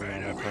chill alone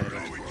on a planet.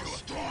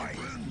 He's chill on a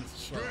level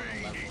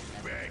I've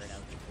never heard of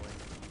before.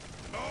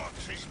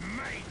 Orcs is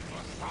made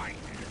for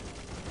fighting.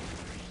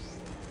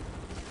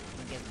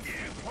 We're getting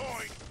Near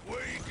point,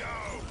 we go.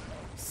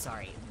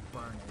 sorry,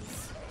 burners.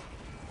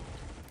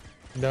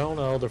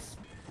 No, they're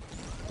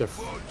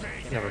What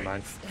is never it?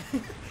 mind.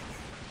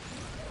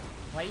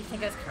 Why do you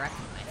think I was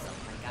correcting myself?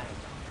 I got it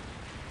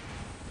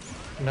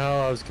wrong. No,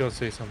 I was gonna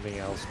say something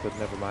else, but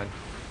never mind.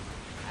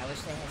 I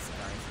wish they had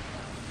scars.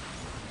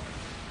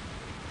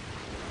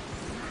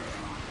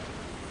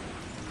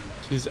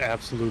 His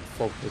absolute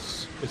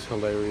focus is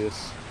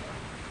hilarious.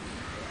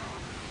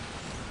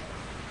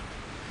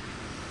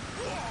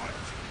 What?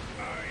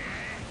 Oh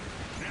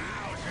yeah?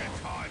 Now's the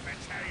time to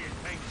tell you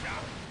things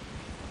up.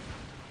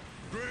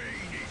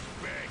 Green is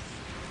best.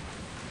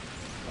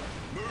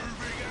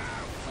 Moving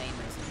out.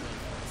 Flamers are good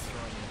for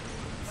destroying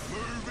buildings.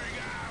 Moving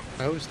out.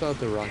 I always thought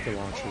the rocket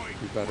launchers would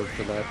be better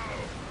for that.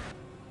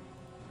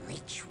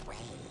 Which way?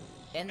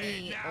 In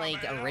the now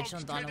like belongs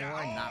original to Dawn of the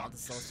War, not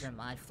with the orcs. Soulstorm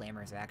mod,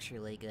 flamers are actually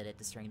really good at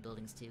destroying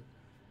buildings too.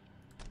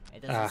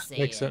 It doesn't Ah, say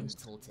makes in sense.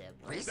 the tooltip.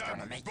 Who's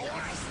gonna make it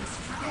nice and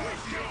strong?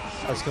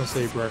 I was gonna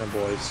say Brennan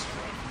boys.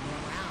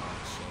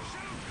 Around shit.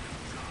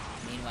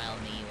 Meanwhile,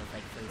 me with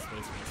like free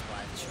space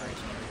respawn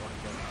charging everyone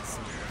building a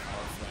city with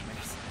all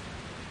flamers.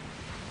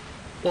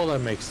 Well, that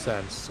makes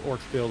sense.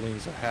 Orc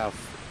buildings are half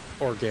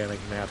organic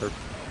matter.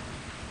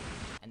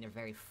 And they're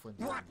very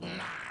flimsy. What now?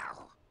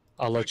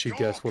 I'll let you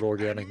guess what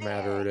organic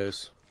matter it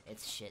is.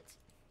 It's shit.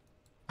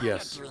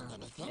 Yes, Doing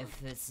anything?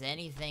 If it's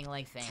anything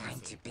like Time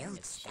fantasy, to build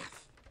it's shit.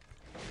 stuff.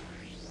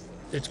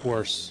 it's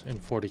worse in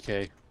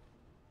 40k.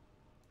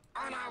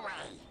 On our way.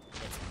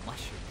 It's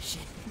mushroom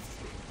shit.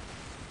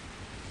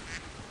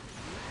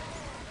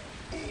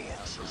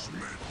 Orcs is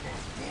meant for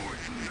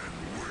fighting and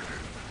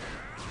winning.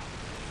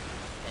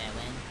 Did I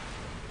win?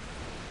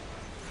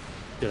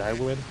 Did I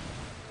win?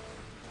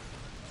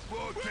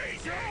 What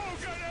is it?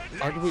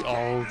 Aren't we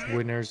all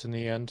winners in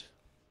the end?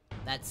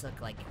 That took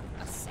like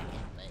a second,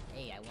 but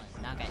hey, I won.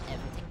 Now I got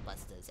everything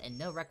bustas, and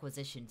no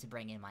requisition to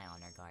bring in my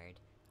honor guard.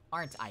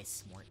 Aren't I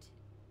smart?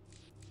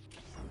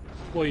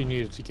 Well, you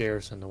needed to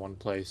garrison the one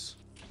place.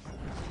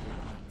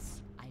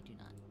 Points. I do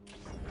not.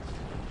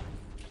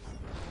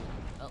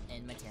 Oh,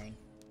 and my turn.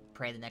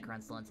 Pray the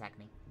Necrons don't attack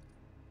me.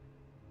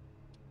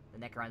 The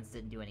Necrons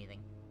didn't do anything.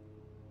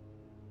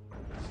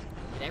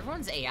 Did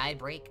everyone's AI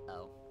break?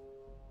 Oh.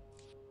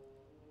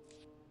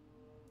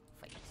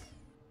 Fight.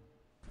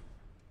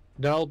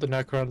 No, the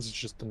Necrons is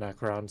just the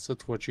Necrons.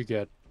 That's what you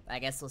get. I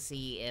guess we'll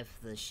see if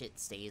the shit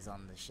stays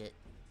on the shit.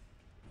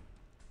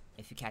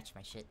 If you catch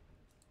my shit.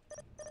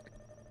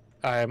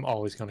 I'm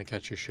always gonna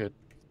catch your shit.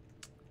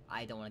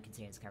 I don't want to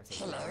continue this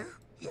conversation. Hello?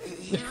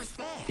 Who's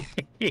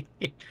there?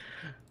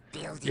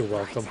 Build You're it right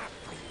welcome. up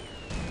for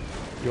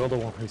you. You're the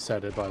one who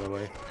said it, by the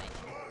way. I know.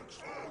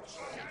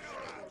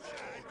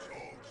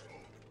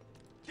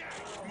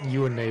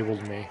 You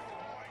enabled me.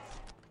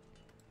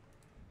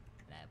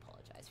 And I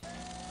apologize for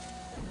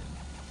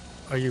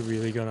that. Are you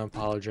really gonna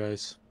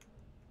apologize?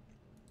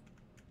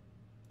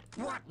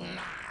 What now?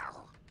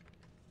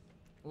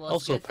 Well, it's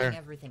Also, a good thing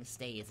everything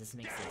stays. This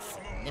makes it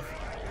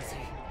significantly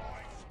easier.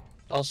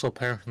 Also,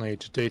 apparently,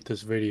 to date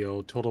this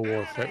video, Total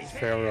War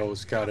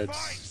Pharaoh's got its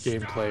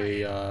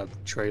gameplay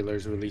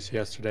trailers released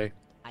yesterday.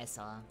 I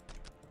saw.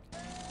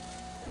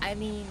 I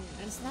mean,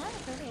 there's not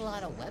really a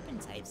lot of weapon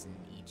types in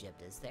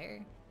Egypt, is there?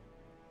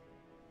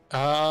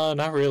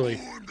 Not really.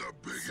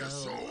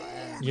 So,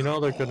 You know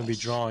they're gonna be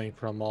drawing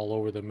from all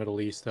over the Middle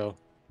East, though.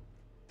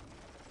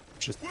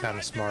 Which is kind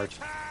of smart.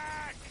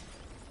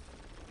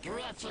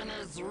 Gretchen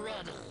is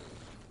ready.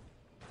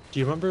 Do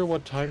you remember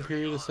what time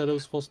period it said it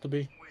was supposed to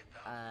be?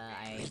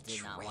 I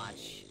did not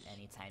watch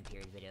any time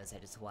period videos. I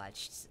just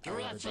watched a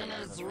little bit Gretchen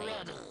of is the ready.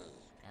 and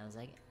I was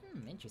like,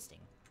 interesting.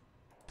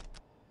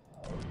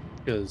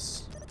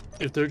 Because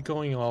if they're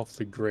going off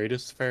the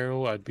greatest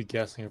pharaoh, I'd be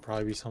guessing it'd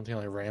probably be something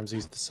like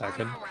Ramses II.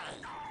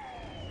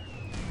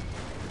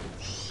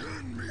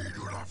 Send me to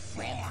the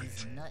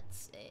Ramses fight.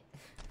 nuts.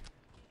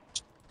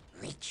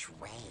 Which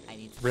way? I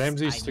need to,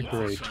 Ramses I the need to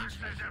Great. change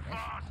my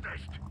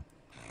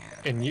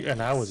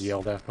And I was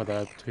yelled at for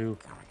that too.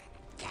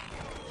 But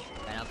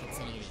I'll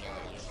continue to yell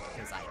at you,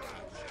 because I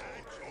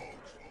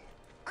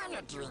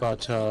can't.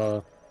 But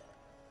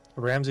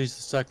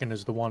Ramses II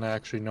is the one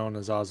actually known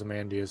as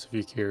Ozymandias, if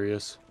you're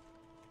curious.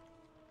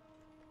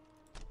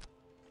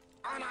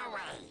 On our way.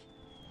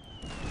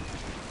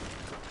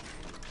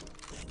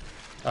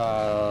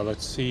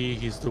 Let's see,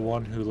 he's the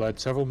one who led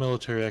several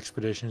military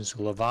expeditions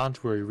to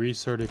Levant, where he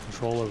reasserted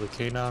control over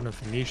Canaan and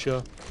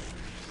Phoenicia,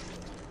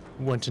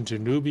 went into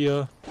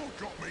Nubia,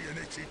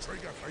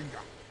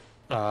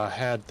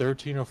 had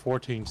 13 or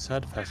 14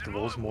 Set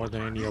festivals, more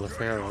than any other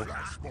pharaoh,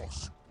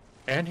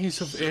 and he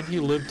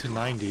lived to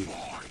 90.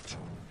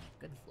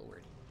 Good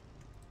lord.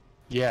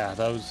 Yeah,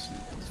 that was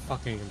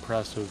fucking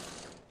impressive.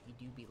 You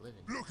do be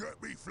living. Look at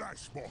me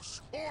flash,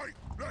 boss. Oi,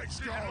 let's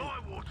go.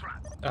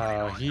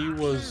 He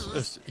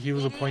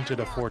was appointed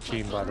at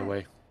 14, by the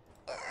way.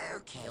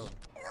 Okay.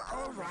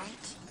 All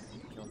right.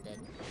 Kill dead.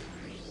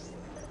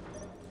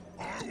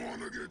 I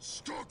wanna get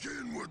stuck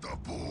in with the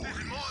boys. This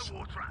is my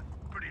war trap.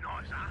 Pretty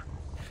nice, huh?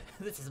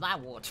 This is my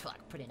war truck.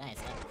 Pretty nice,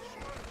 huh?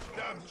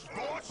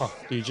 Oh,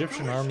 the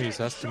Egyptian army is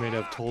estimated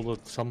to have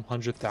totaled some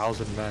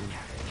 100,000 men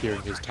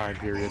during his time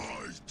period.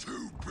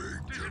 Too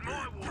big to be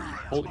beat.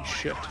 Holy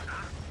shit.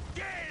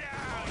 Get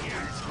out, you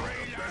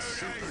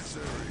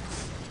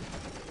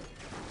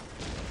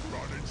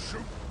Run and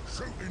shoot,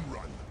 shoot and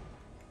run.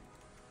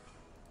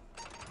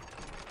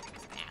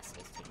 This ass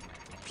is taking my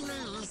time.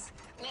 Please,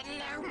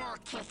 no more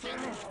kicking.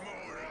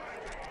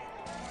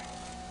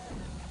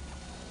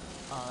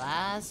 Oh,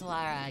 that's where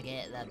I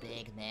get the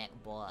big neck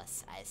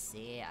boss. I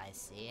see.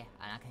 And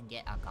I can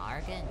get a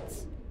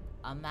gargant.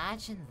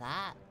 Imagine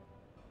that.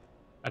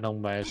 I don't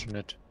imagine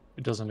it.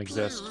 It doesn't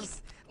exist.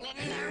 Please, no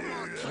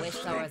more I wish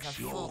there was a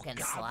fucking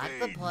slag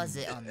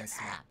deposit on this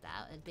map.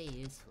 That would be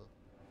useful.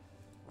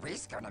 We're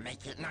gonna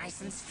make it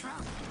nice and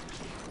strong.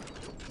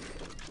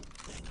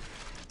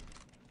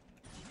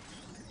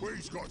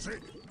 We've got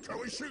it. Can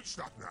we shoot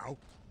stuff now?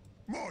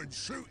 Mine's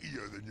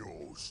shootier than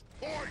yours.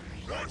 Oi,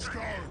 let's go.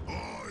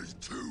 Eyes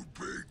too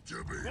big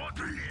to be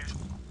beat.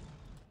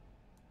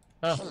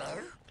 Oh.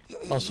 Hello?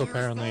 Also,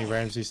 apparently,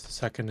 Ramses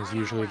II is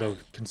usually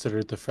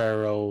considered the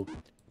pharaoh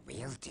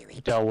We'll do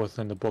it. dealt with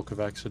in the Book of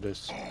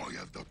Exodus. I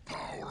have the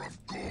power of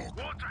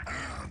Gog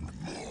and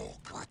Morg.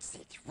 What's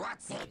it?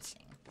 What's it?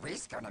 Interesting. We're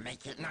gonna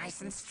make it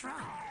nice and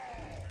strong.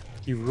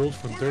 He ruled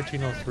from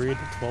 1303 to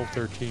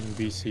 1213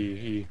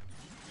 BCE.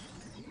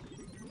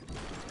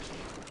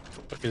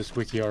 But his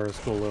wiki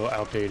article a little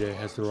outdated, it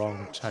has the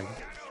wrong time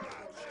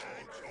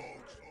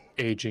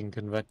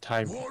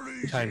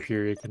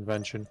period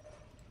convention.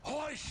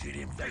 I should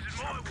invent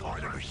some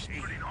kind of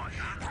machine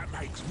that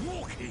makes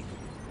walking.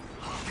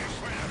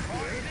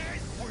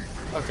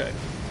 Okay.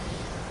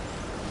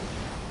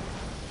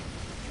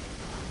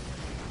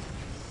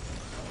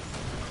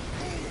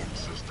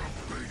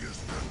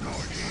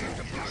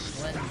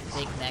 When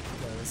Big Neck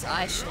goes,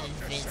 I should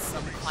invent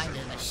some kind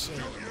of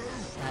machine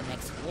that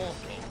makes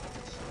walking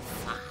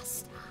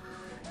faster.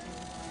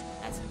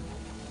 That's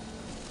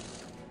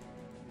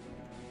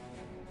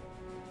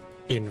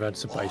He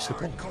invents a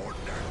bicycle.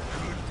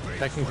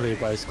 Technically, a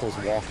bicycle's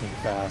walking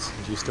fast,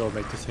 and you still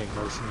make the same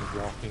motion as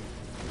walking.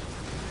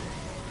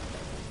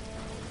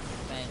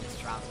 gonna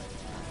just drop a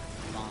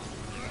bomb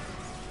here.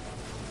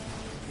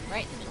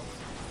 Right in the middle.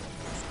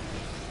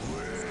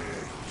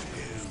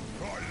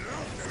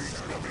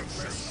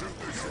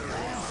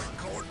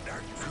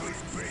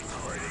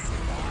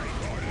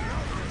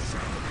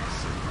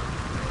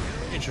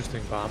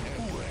 Interesting bomb.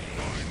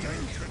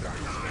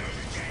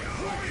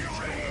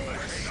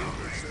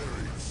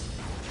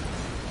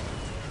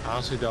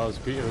 Honestly, it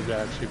would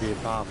actually be a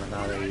bomb and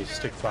not a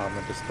stick bomb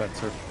and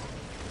dispenser.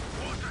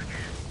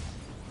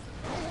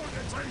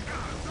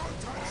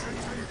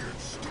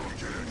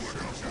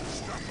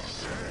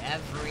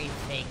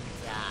 Everything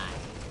dies.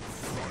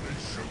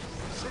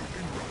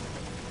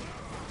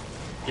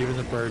 Even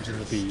the birds and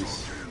the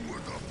bees.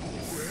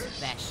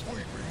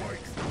 Especially.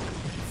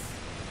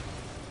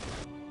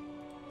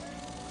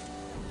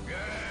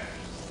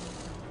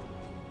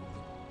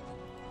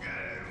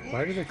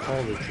 Why do they call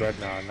it a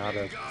dreadnought, not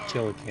a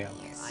kill cam?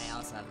 I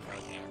also have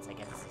kill cans. I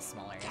guess it's a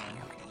smaller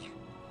name.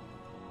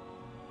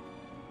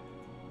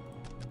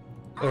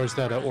 Or is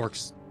that an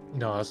orc's?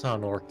 No, that's not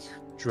an orc.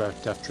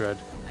 Death Dread.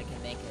 I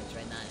can make a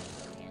dreadnought and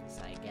a kill can,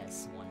 so I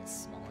guess one is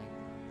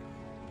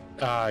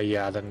smaller.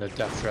 Yeah, then the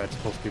Death Dread's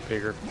supposed to be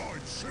bigger.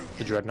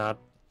 The Dreadnought.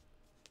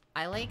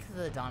 I like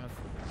the Dawn of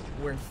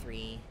War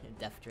 3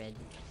 Death Dread.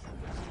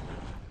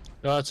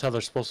 No, that's how they're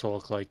supposed to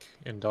look like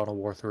in Dawn of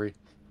War 3.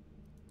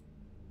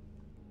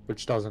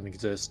 Which doesn't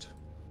exist.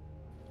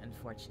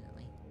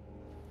 Unfortunately.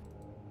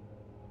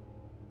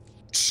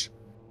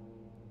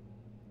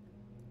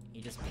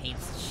 He just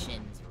paints his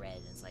shins red,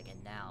 and it's like,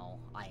 and now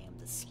I am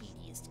the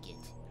speediest git.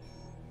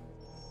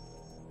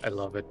 I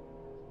love it.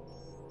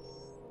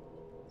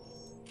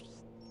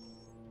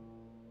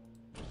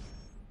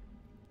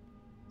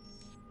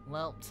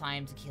 Well,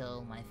 time to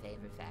kill my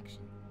favorite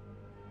faction.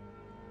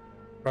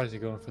 Surprised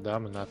you're going for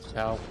them and not the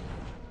Tau.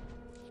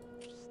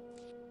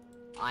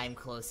 I'm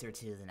closer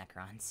to the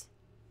Necrons.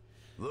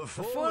 The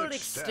Full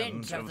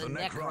extent of the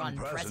Necron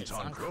presence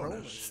on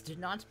Cronus did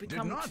not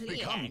become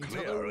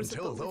clear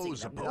until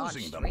those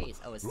opposing them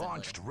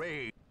launched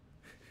raids.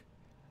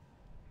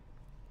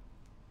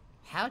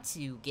 How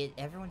to get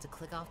everyone to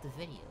click off the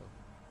video.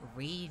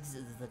 Reads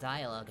the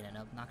dialogue in an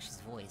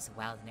obnoxious voice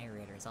while the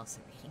narrator is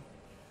also reading.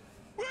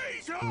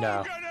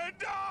 No.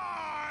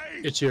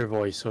 It's your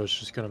voice, so it's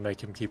just gonna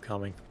make him keep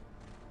coming.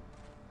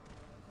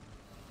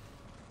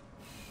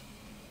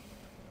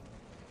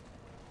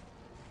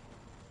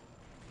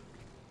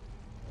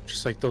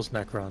 Just like those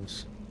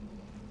Necrons.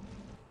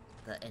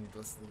 The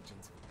endless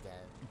legions of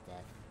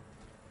death.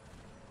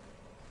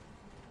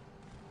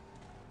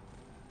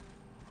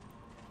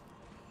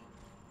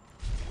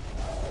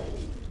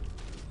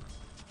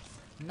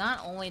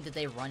 Not only did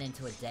they run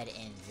into a dead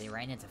end, they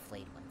ran into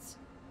flayed ones.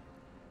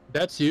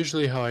 That's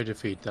usually how I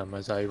defeat them,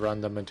 as I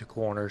run them into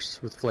corners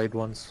with flayed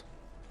ones.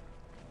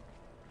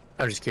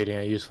 I'm just kidding,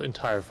 I use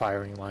entire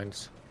firing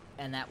lines.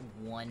 And that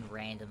one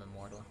random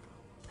immortal.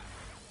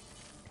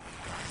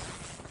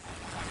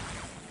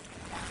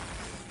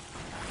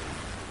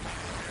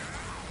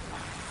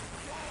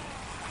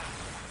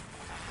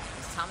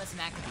 Is Thomas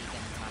Maccabee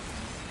gonna talk to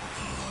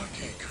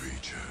me? Lucky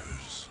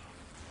creatures.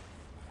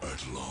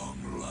 At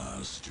long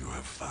last you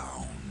have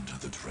found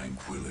the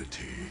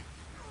tranquility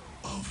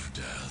of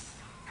death.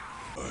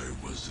 I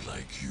was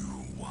like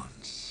you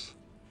once,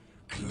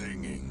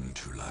 clinging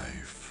to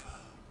life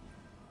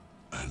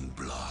and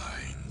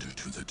blind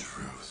to the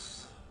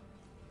truth.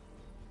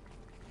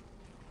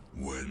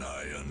 When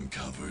I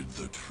uncovered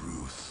the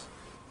truth,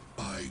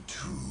 I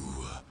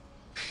too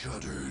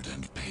shuddered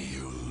and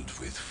paled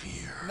with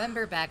fear.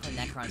 Remember back when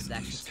Deep Necrons in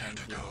actually these turned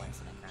people into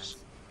catacombs, Necrons?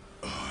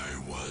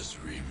 I was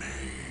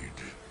remade.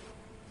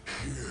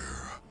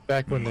 Here,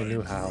 Back when they my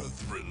knew how.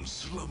 brethren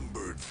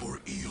slumbered for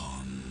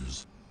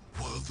eons,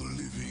 while the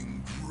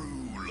living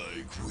grew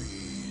like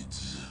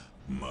weeds.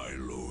 My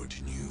lord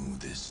knew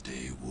this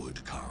day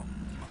would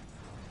come.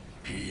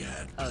 He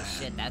had Oh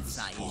shit, that's plans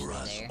not for usually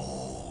us there.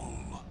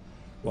 all.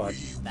 What? We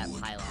That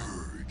would pylon.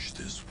 purge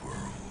this world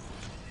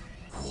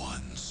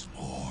once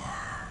more.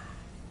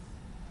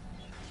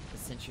 The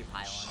Sentry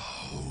Pylon. So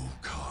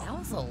come, That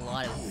was a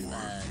lot of,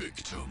 poor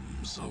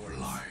victims of words.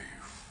 life.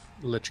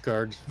 Lich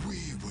Guards.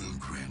 We will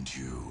grant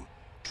you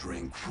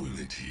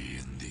tranquility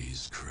in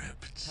these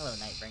crypts. Hello,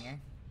 Nightbringer.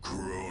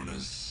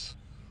 Cronus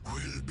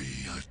will be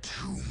a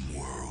tomb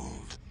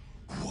world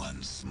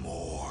once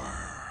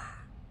more.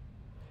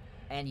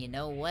 And you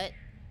know what?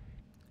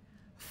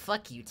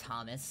 Fuck you,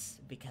 Thomas,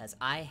 because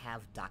I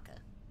have DACA.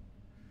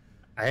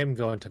 I am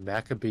going to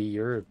Maccabee.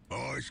 You're.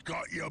 Oh, it's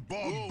got your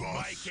bomb,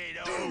 boss.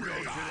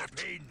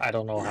 I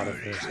don't know how to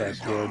finish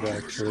that word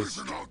actually.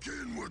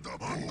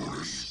 I'm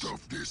gonna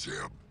stuff this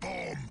here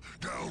bomb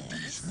down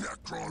these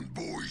Necron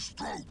boys'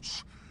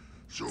 throats.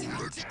 So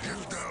let's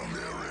get down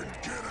there and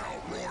get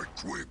out right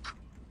quick.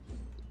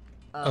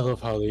 I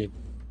love how they.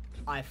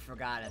 I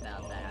forgot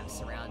about that. I'm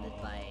surrounded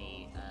by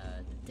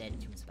dead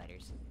tomb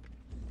spiders.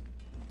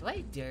 Do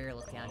I dare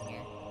look down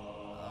here?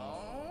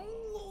 Oh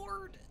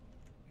lord!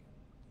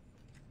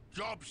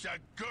 Jobs are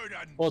good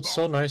and Well, it's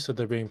so nice that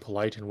they're being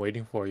polite and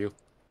waiting for you.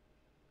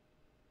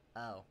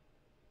 Oh.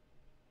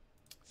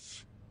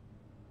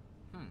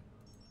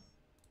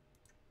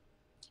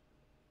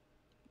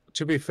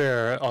 To be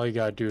fair, all you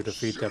gotta do to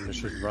defeat them is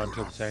just run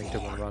to the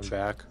sanctum and run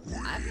back.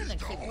 I'm gonna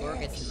keep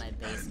Gorgus in my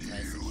base until I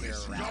secure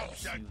a route.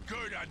 Jobs are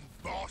good and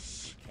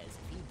boss. Because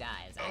if he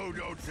dies, I... Hold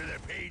on to the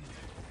pin.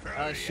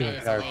 Oh shit, it's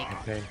Entire awake.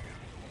 campaign.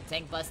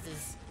 Tank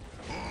busters.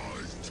 Oh,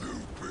 it's too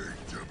big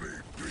to be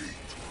beat.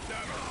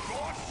 Damn it,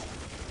 boss.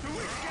 Who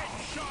is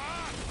getting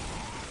shot?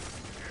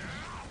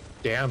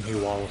 Damn, he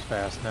waddles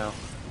fast now.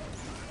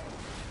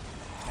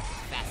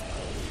 Fast.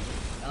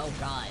 Oh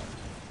god.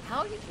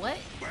 How you what?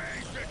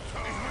 Where's the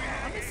target?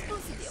 How am I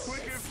supposed to deal We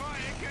with can this?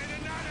 fight again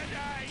another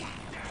day.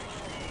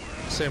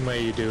 Same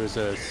way you do as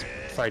a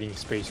fighting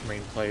Space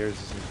Marine players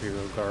as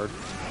Imperial Guard.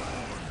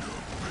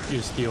 You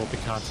just deal with the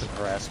constant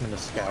harassment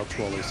of scouts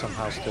while they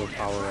somehow still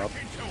power up.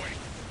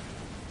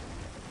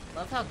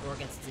 Love how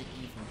Gorgons didn't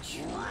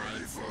even try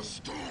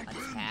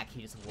to attack,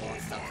 he just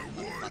walks up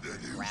and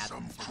fucking grabs him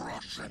and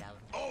rip shit out of him.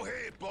 Oh,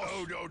 here, boss.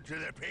 Hold on to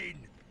the pin.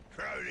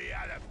 Throw the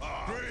other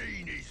part.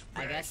 Green is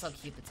I guess best. I'll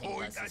keep the tank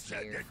Point buses us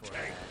at here the for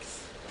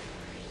tanks.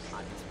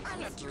 I'm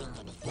not doing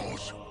anything.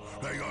 Boss,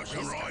 they got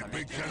some right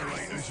big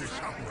generators or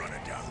something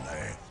running down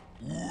there.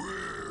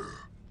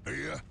 Where?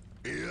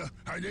 Here,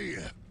 and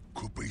here.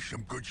 Could be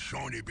some good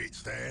shiny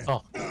bits there.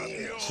 Oh,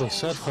 so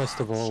Set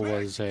Festival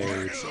was a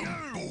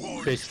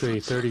basically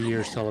a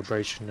 30-year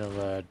celebration of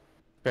a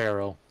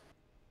pharaoh,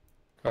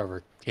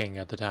 or king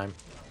at the time,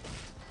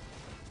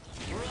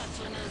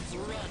 Russian is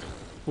ready.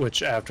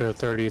 which after the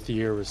 30th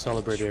year was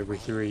celebrated every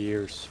 3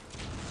 years.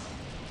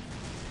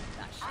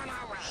 On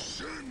our way.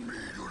 Send me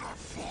to the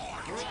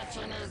fight.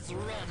 Russian is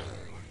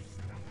ready.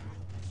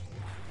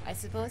 I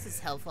suppose it's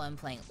helpful I'm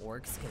playing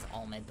orcs because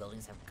all my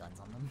buildings have guns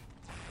on them.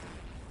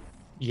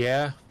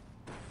 Yeah.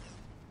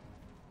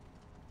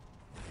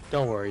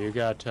 Don't worry, you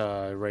got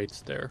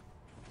rates there.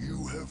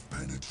 You have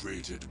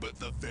penetrated but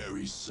the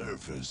very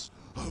surface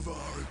of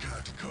our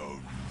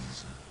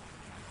catacombs.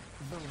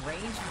 The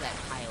range of that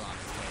pylon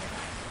is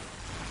terrifying.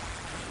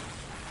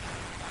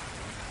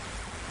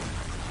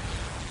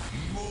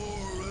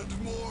 More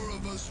and more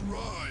of us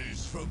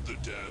rise from the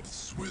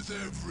depths with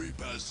every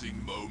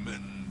passing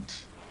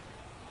moment.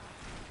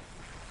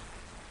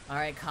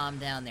 Alright, calm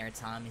down there,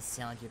 Tom. You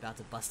sound like you're about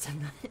to bust a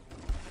nut.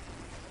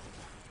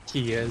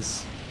 He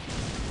is.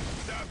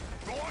 The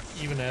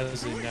boss Even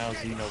as he now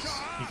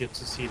Xenos, he gets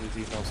to see the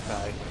Xenos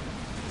die.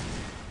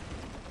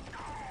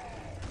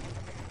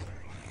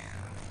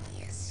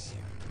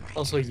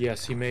 Also,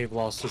 yes, he may have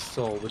lost his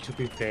soul, but to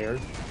be fair,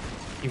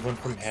 he went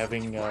from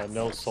having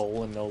no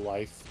soul and no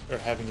life, or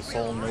having a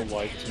soul and no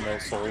life, to no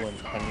soul and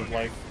plenty of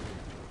life.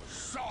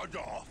 sod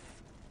off.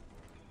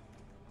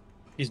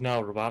 He's now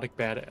a robotic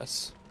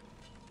badass.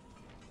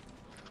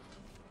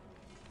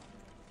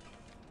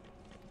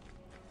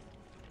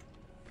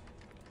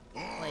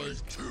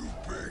 Like, Too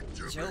big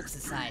to jokes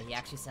aside, he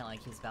actually sounded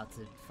like he was about to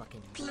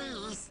fucking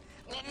Please,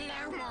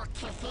 no more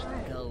kicking.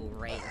 go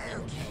right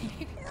then.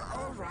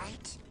 All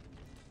right.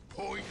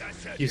 point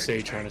us at You the say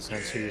you're trying to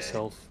tank censor there.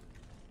 yourself.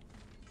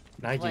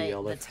 And I get But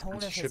yelled the at tone for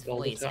of his shit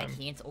all the voice, I time.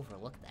 can't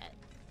overlook that.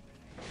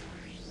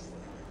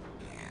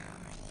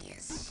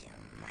 Yes,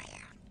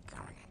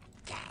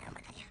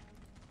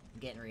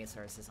 Getting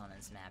resources on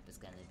this map is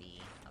gonna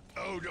be a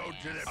pain Hold in on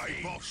the to the ass.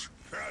 hey, boss.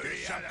 Throw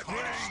the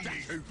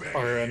other part.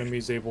 Are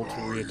enemies able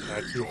to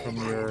re-attack you from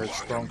your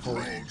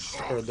stronghold,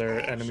 or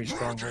their enemy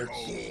strongholds?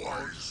 We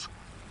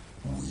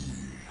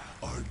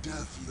are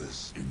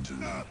deathless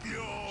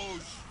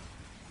interlopers.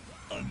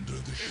 Under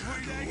the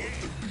shadow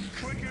of the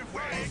beacon of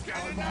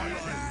my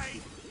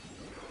life,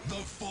 the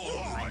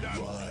fallen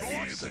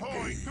rise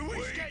again. We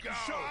go.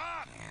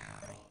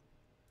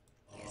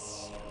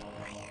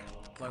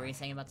 What were you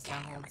saying about the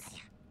strongholds?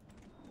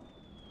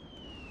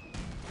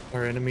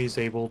 Are enemies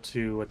able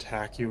to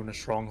attack you in a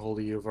stronghold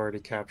that you've already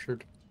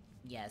captured?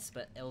 Yes,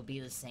 but it will be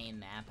the same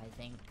map, I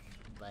think,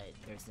 but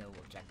there's no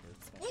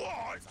objectives on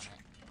What? it.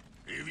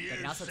 If They you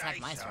can also attack say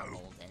my so.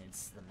 stronghold, and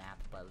it's the map,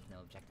 but with no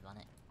objective on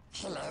it.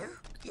 Hello?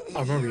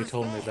 I remember you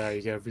told me that,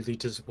 you got really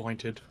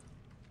disappointed.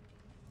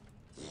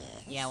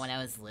 Yeah, when I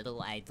was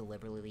little, I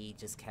deliberately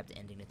just kept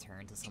ending the turn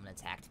until someone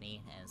attacked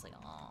me, and it's like,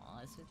 aw,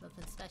 there's just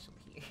nothing special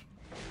here.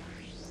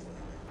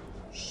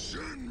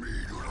 Send me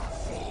to the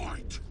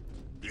fight.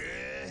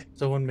 Yeah?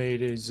 Someone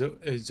made a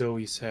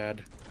Zoe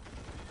sad.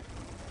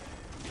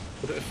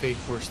 But a fate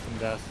worse than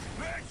death.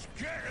 Let's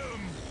get him!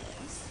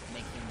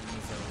 Making the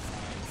Mizos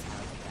is how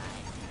they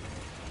die.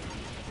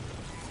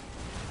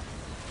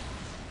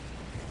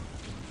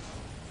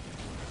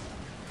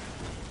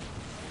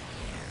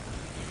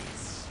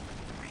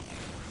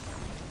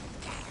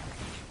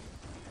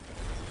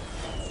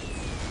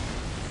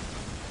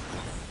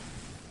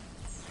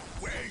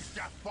 Where's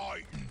the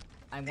fighting?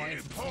 I'm going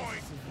to Point,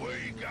 tentatively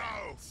we move go.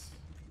 out.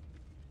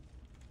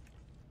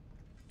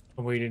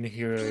 I'm waiting to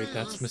hear it.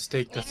 That's a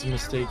mistake. That's a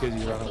mistake as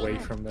you run away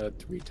from the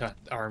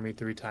army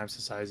 3 times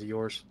the size of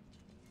yours.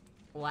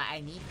 Well,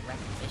 I need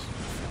requisition,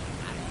 so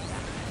I don't know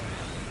that.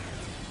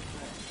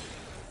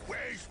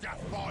 Where's the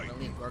fight? We'll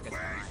leave Gorgas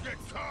Where's behind.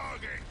 the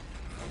target?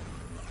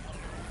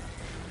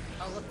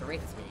 Oh, look, the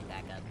Wraith is getting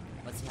back up.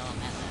 What's the hell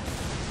I'm at now?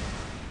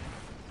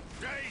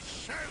 They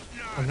shoot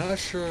I'm us! not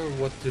sure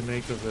what to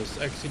make of this.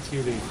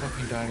 Execute a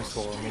fucking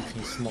dinosaur,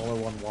 making smaller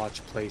one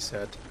watch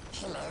playset.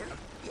 Hello?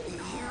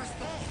 Who's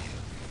there?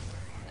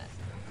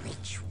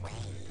 Which way?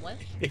 What?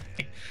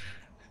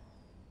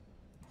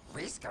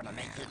 We's gonna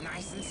make it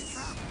nice and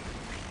strong.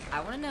 I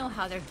want to know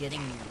how they're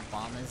getting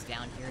bombers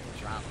down here to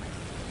drop my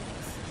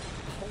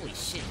bombs. Holy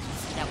shit, did you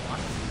see that one?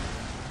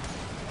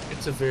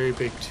 It's a very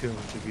big tomb,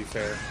 to be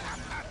fair.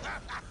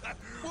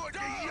 What do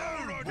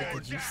you Wait,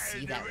 did you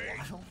see that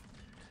waddle?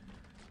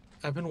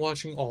 I've been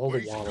watching all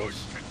the waddles.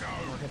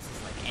 Gorguts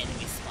is like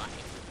enemy spotted.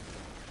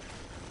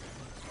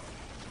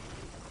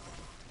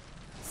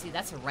 See,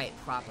 that's a right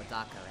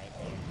Propadaka right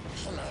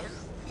there.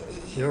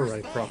 You're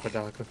right,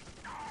 Propadaka.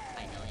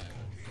 I know it.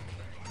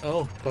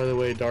 Oh, by the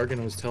way,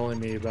 Dargan was telling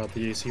me about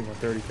the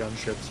AC-130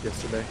 gunships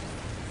yesterday.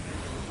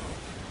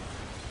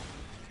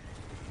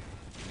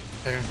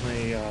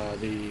 Apparently,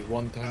 the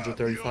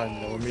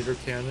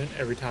 135mm cannon,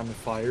 every time it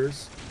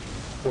fires,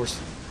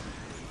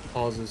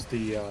 causes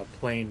the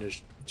plane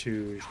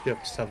to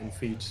shift 7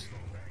 feet.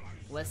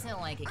 Wasn't it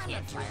like it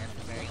can't fire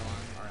for very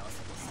long, or else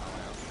it will stall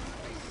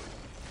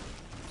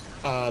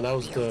out? That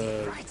was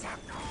the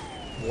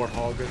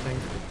Warthog, I think.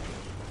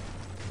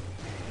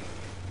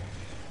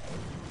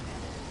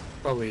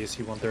 Probably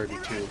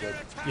AC-130 too, but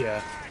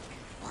yeah.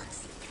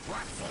 What's it?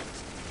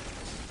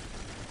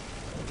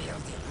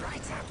 Build it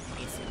right up.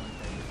 AC-130.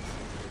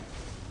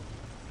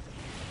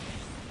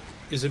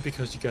 Is it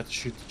because you got to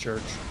shoot the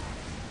church?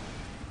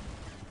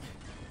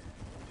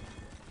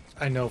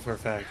 I know for a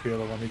fact you're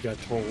the one who got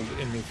told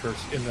in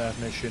that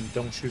mission,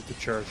 don't shoot the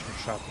church, and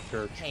shot the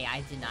church. Hey,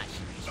 I did not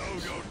shoot the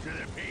church.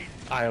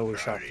 I always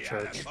shot the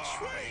church.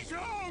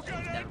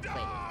 Never played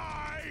it,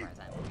 as far as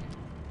I'm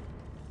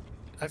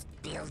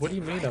aware. What do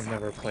you mean I've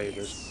never played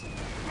this? The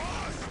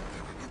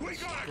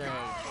Warfare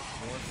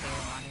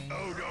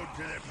Modern?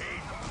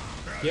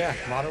 Yeah,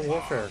 Modern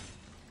Warfare.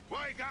 You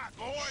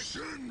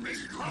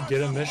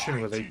get a mission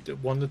where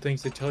one of the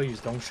things they tell you is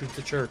don't shoot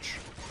the church.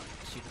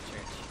 Shoot the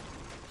church.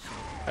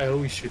 I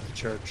always shoot the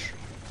church.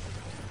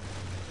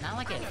 Not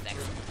like it affects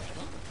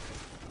anything.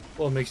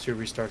 Well, it makes you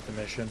restart the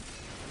mission.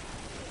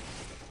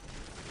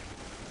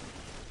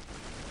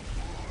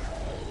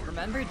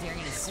 Remember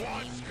during the stream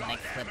when I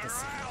clipped a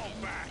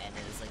civilian and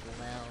it was like,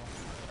 well...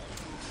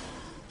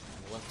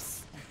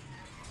 Whoops.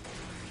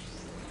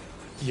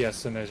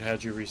 Yes, and it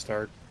had you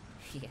restart.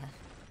 Yeah.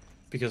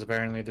 Because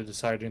apparently they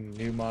decided in the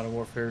new Modern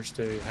Warfare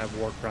to have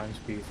war crimes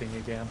be a thing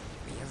again.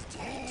 I mean,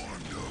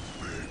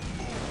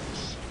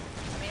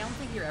 I don't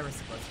think you're ever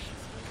supposed to.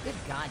 Good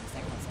God, does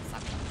everyone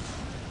stop talking?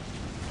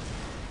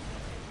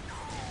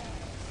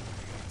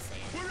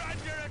 We're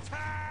under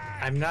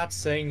attack! I'm not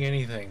saying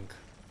anything.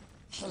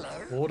 Hello?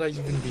 What would I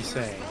even be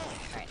saying?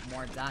 Alright,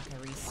 more DACA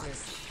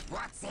research.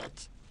 What's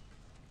it?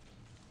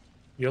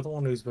 You're the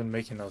one who's been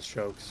making those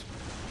jokes.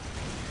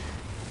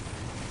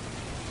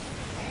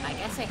 I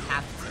guess I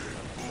have to take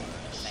them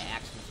because I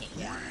actually can't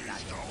get on the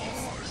goddamn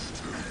case.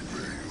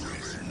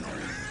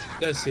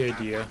 That's the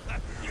idea.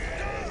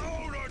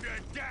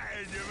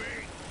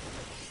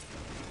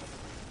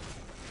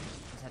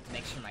 Just have to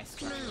make sure my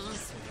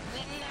structures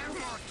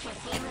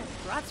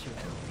Rots are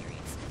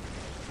hilarious.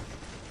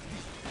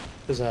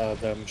 Is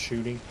them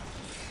shooting?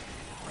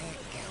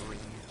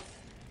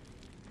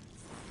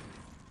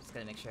 Just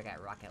gotta make sure I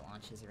got rocket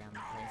launches around the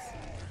place.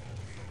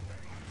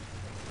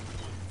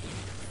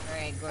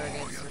 Alright,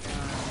 Gorguts, we're going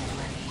on a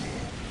journey.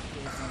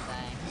 Please don't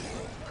die.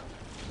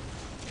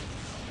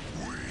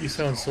 You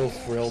sound so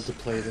thrilled to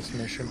play this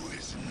mission.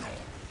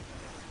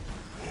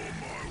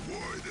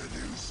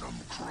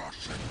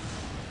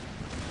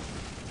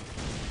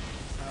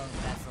 Oh,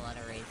 that's a lot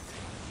of race.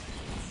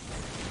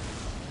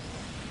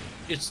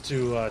 It's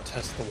to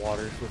test the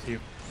waters with you.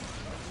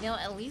 You know,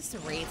 at least the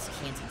raids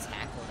can't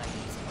attack without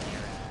using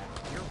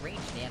your range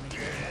damage.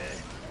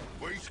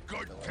 We's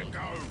good to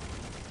go.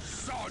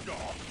 Sod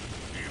off.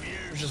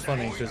 Which is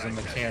funny because in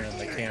the canon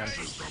they can.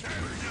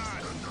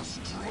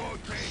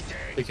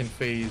 They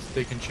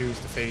can choose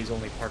to phase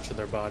only parts of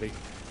their body.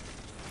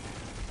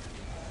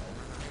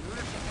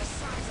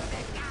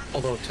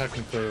 Although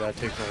technically that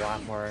takes a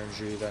lot more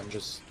energy than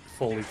just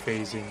fully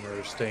phasing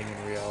or staying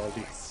in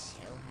reality.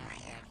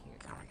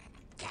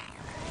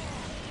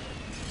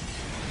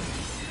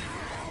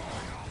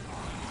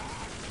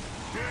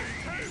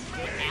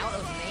 Get out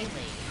of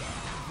melee.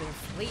 They're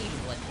fleeing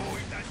one.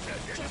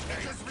 Just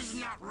because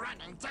we're not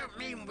running don't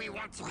mean we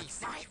want to be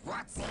fight.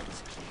 What's it?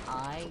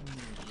 I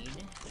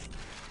need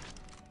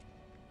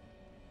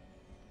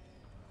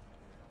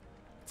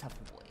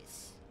tougher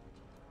boys.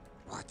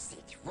 What's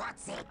it?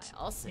 What's it? I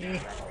also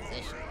need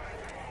requisition,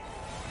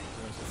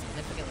 which is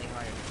significantly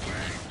harder to do.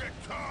 Where's the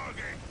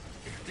target?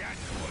 If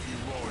that's what you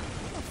want.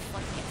 Who the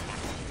fuck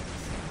attacks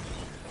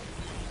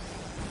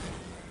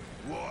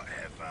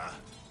Whatever.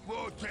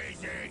 What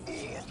is it?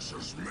 Orcs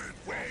is meant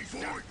for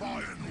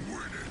fighting and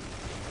winning.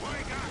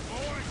 Wake up,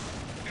 boys!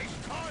 It's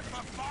time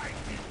for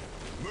fighting!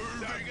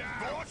 Moving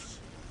out! Boss?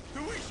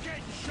 Who is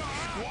getting shot?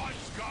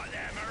 What's got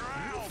them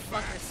Who around? the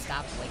fucker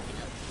stop waking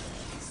up?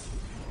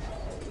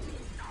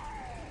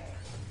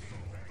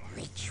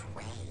 Which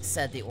way?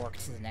 Said the orc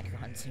to the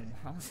Necron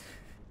tomorrow.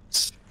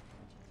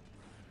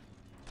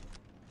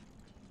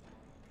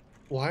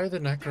 Why are the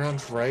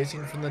Necrons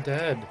rising from the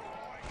dead?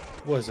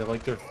 What is it,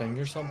 like their thing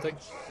or something?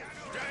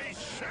 They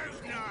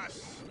shooting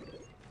us!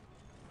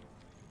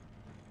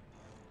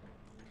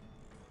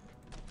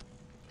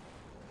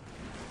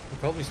 We're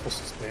probably supposed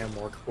to spam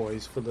Orc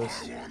Boys for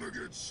this. I wanna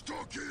get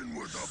stuck in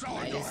with the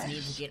I just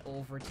need to get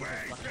over to the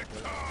fucking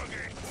blade.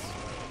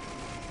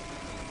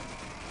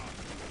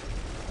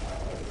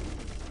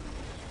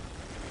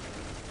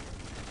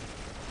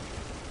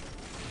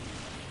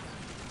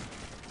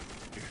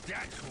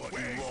 That's what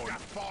you want. The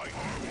fight? I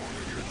want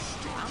to get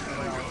stuck in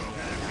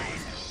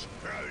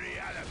throw the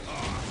other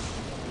pass.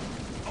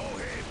 Oh,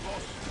 here,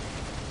 boss.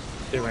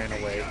 They ran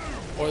away.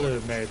 Or they're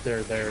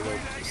there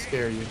to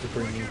scare you to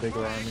bring you a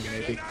bigger army,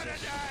 maybe.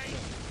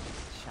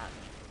 Shot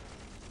me.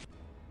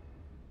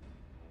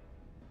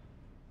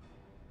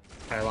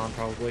 Pylon,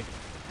 probably.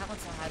 How much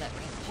how that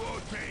range?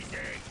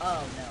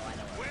 Oh no, I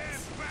know what it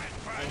is.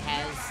 It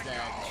has the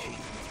shooting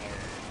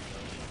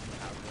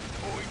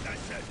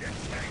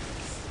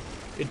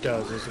It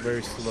does. It's a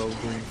very slow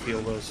green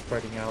field of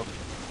spreading out.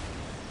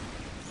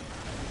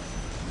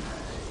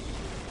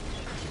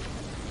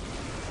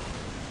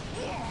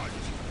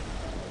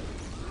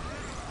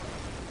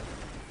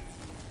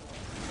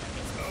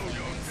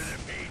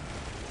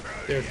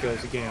 There it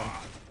goes again.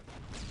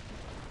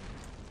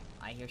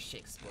 I hear shit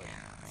exploding.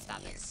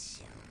 Stop it.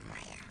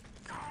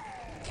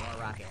 More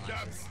rocket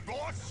launches.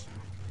 Boss?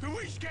 Who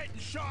is getting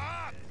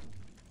shot up?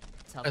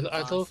 Tell I the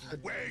love, boss.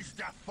 Where's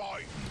the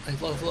fight? I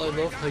love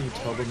how you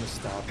tell them to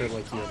stop it,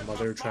 like your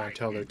mother trying to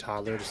tell their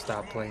toddler to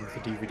stop playing with the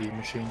DVD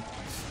machine.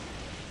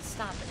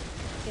 Stop it.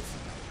 Get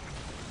some.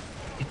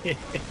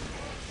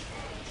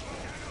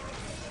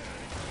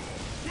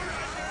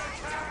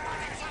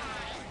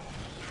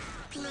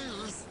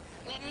 Please,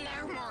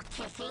 no more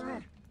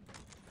kissing.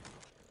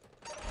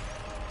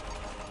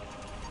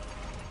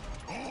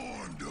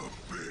 I'm the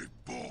big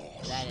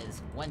boss. That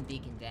is one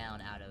beacon down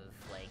out of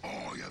like. I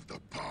have the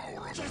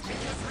power of Just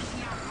because we're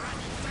not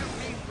running don't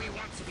mean we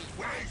want to be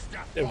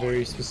A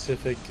very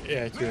specific,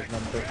 accurate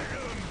number.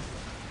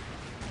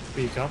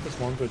 We accomplished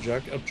one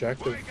objective. I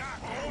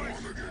want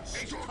to get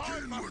stuck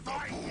in with the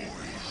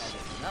boys.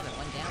 Another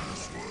one down.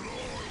 That's what I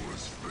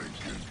was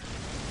thinking.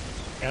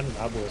 And an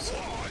obelisk.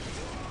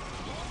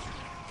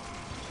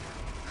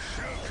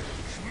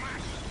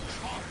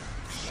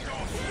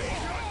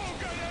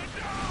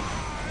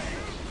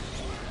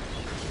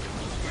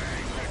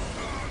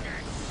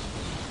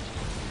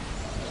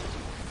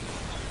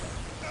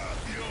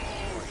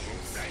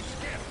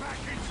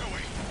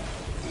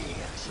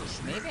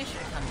 Maybe I should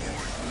come here.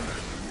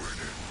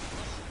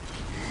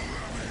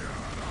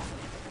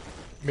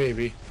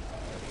 Maybe.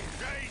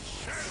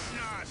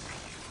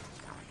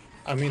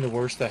 I mean, the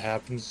worst that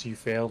happens is you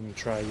fail and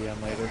try again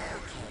later.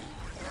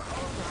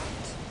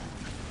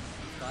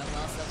 Going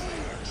well so far.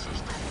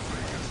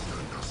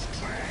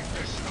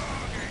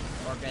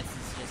 Orgus is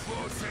just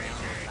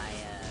surrounded by lions.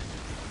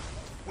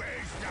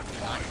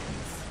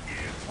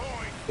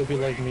 It'll be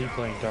like me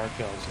playing Dark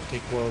Elves.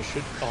 Take well,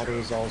 should auto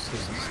resolve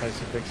his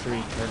decisive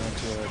victory turn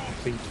into a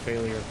complete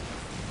failure.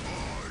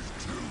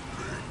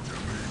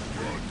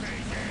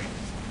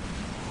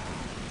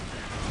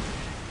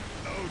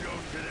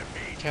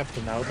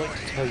 Captain, I would like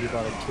to tell you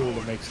about a tool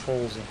that makes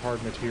holes in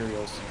hard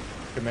materials.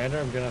 Commander,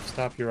 I'm gonna have to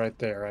stop you right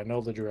there. I know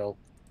the drill.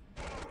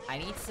 I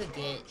need to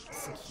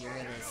secure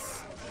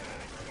this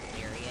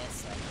area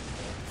so I can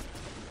build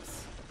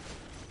this.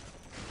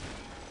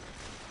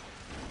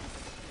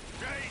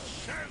 They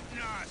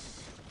shooting us!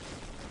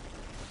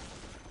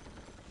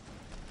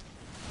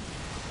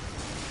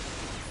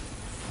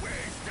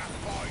 Where's the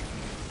fight?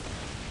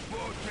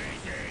 What is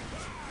it?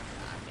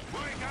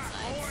 Wake up,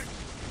 boys!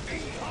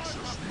 It's time to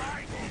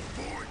fight!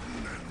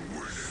 Fighting and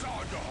winning!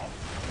 Sod off!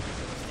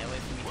 Stay away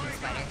from me, King Wake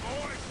Spider. up,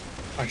 boys!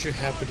 Aren't you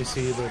happy to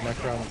see the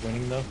Necron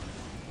winning, though?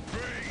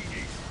 Bring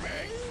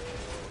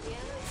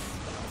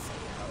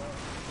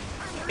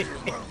it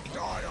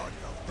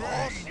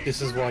back!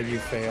 This is why you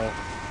fail.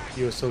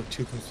 You are so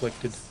too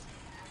conflicted.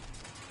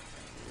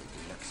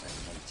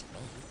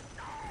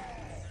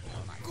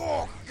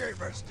 God gave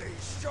us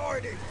these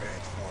shiny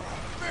bits for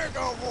a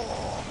bigger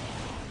war!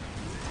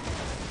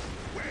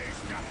 Where's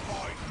the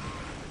fight?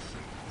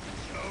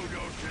 Hold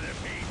on to the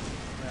beat!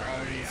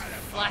 All these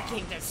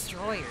fucking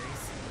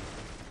destroyers.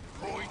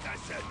 Point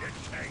us at the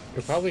tank!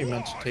 You're probably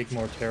meant to take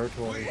more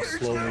territory and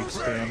slowly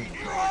expand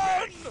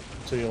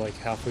until you're like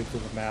halfway through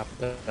the map,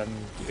 then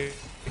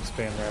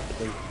expand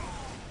rapidly.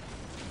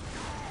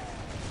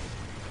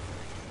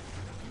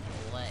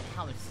 What?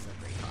 How much does a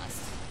break cost?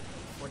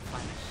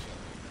 45 shit.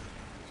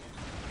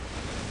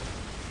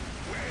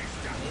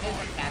 Maybe I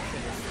should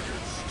capture this.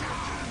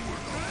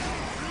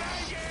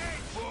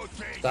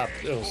 Stop,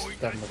 it'll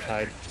stem the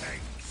tide.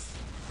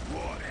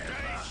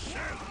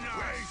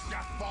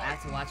 I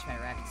have to watch my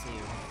rep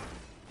too.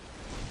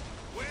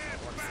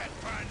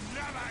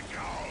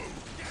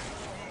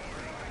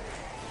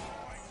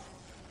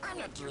 I'm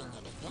not doing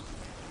anything.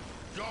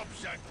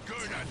 Jobs are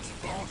good at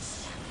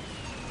boss.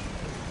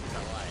 That's a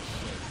lot of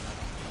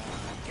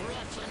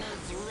Gretchen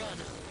is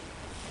ready.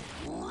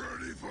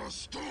 Ready for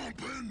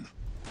stomping?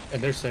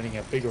 And they're sending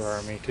a bigger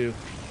army too.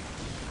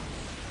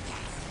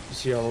 You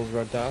see all those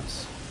red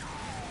dots?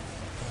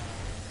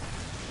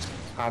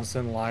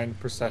 Constant line shit.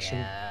 procession.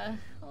 Yeah.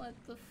 What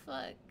the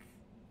fuck?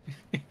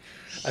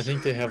 I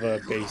think they have a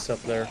base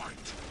up there. I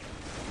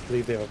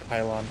believe they have a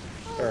pylon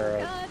or Oh a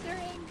god, they're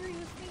angry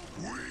with me.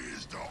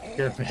 Where's the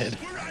pyramid.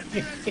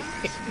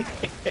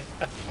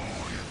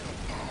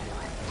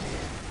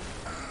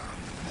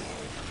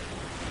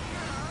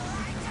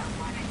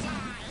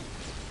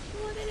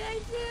 What did I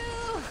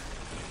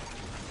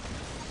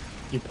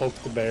You poke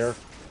the bear.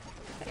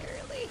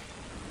 Barely.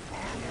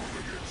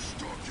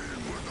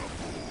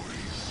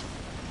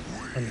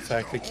 And the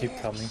fact they keep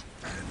coming.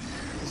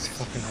 It's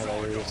fucking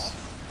hilarious.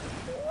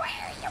 Where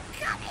are you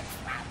coming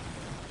from?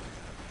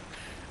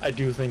 I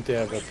do think they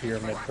have a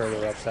pyramid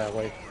further up that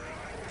way.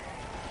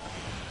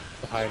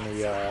 Behind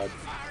the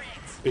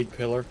big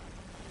pillar.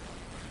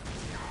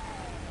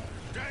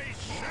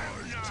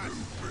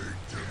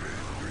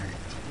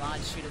 Come on,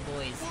 shooter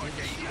boys.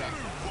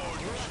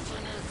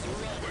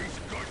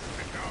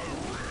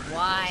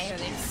 Why are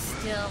they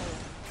still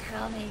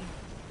coming?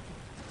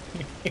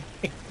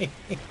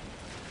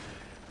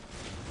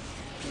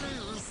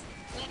 Please,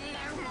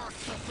 no more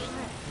kicking.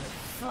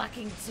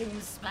 Fucking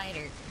Doom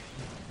Spider.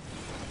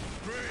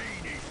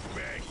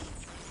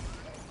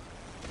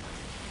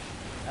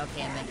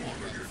 Okay, I'm making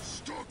it.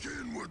 Stuck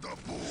in with the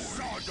boys.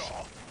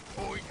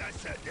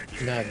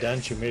 Nah,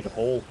 done. You made a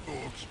hole.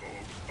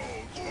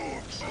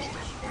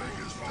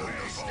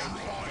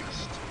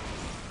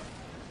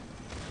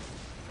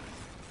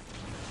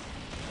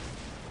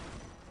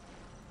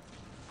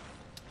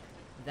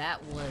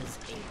 That was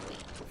a wait.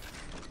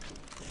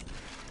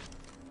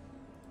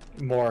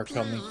 More are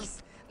coming.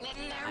 Please, no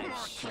I'm more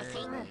sure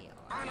kicking. they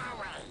On are. our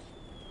way.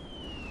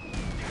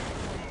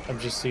 I'm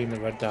just seeing the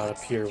red dot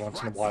appear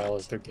once in a while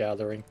as they're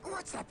gathering.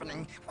 What's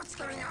happening? What's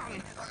going on?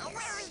 Where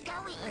are we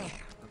going?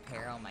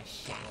 Repair all my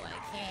shit while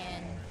I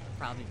can.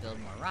 Probably build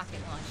more rocket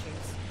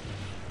launchers.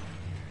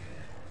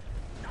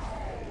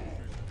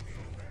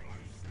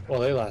 Well,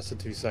 they lasted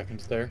 2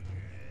 seconds there.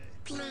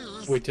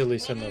 Please. Wait till they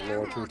send the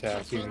Lord to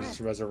attack you and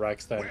just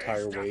resurrects that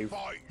entire wave.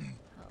 Oh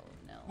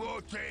no.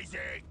 What is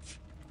it?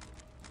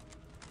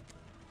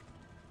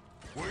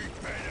 We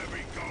better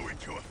be going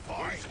to a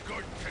fight. It's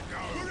good to go.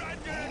 We're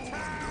under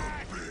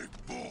attack. Big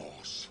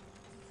boss.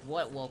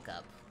 What woke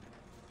up?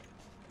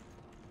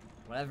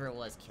 Whatever it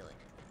was, kill it.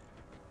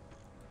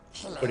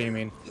 Hello. What do you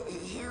mean?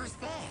 Who's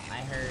there? I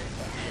heard,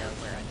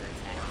 we're under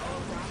attack.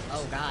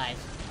 Oh god.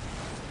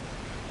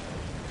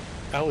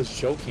 I was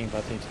joking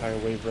about the entire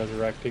wave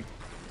resurrecting.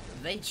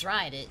 They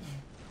tried it.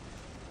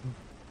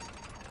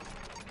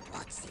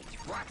 What's it?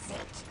 What's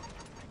it?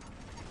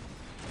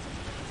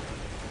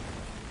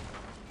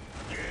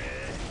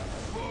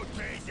 What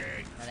is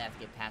it? I'd have to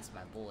get past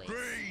my boys.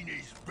 Green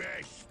is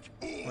best.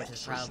 Which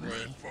is probably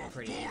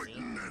pretty easy.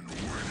 And winning.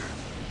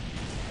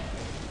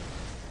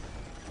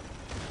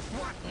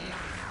 What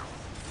now?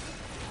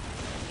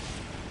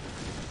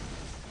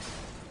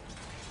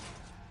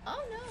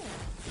 Oh no.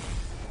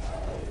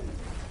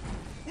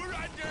 We're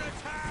under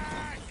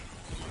attack.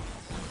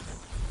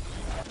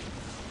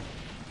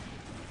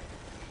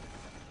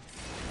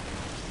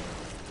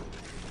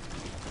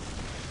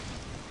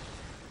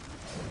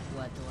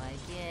 What do I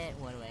get?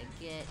 What do I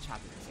get?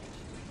 Choppy research.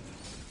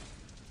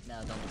 No,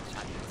 don't get the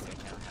choppy research.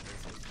 I don't have the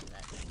research to do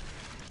that.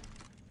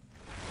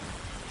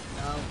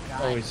 Oh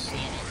god Always. damn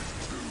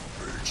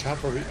it.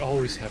 Chopper, we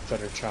always have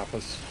better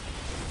choppers.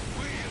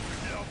 We have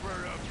a number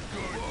of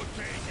good. What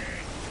is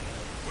it?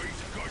 We've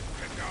got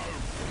to go.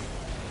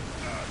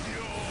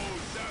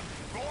 Adios, the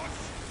boss.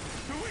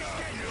 Do we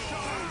get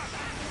shot?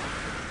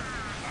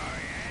 Oh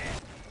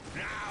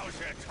yeah. Now's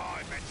the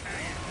time to tell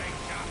you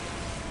things up.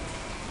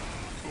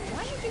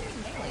 Why are you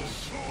doing melee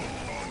shit?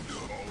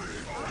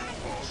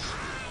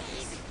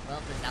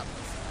 Well, there's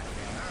outposts left.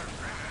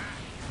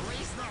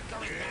 He's not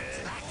going back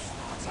to that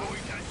spot. We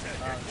can set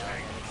Oh the no.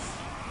 tanks.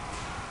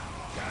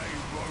 They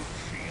won't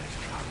see us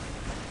coming.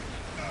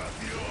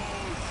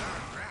 Adios.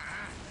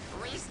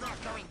 He's not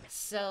going back.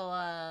 So,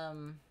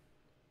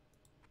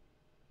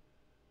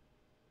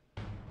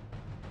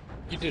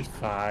 You did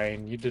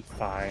fine. You did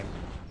fine.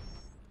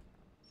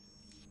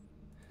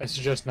 I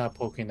suggest not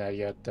poking that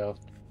yet, though.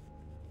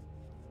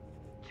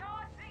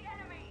 Charge the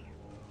enemy!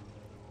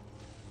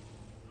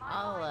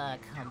 I'll,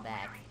 come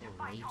back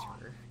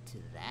later to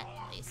that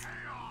place.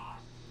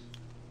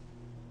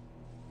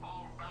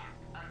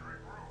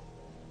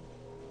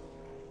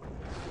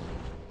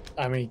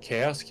 I mean,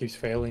 Chaos keeps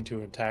failing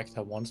to attack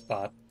that one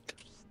spot.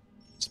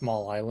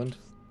 Small island.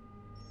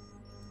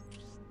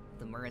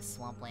 The Muris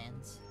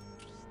Swamplands.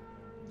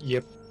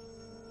 Yep.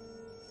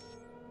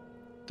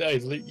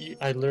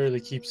 I literally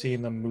keep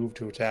seeing them move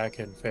to attack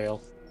and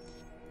fail.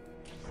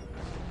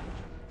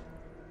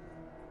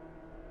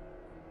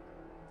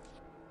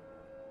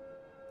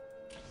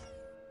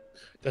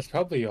 That's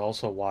probably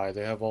also why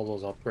they have all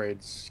those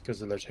upgrades,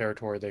 because of their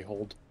territory they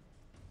hold.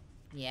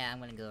 Yeah, I'm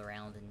gonna go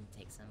around and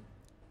take some.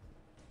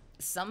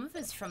 Some of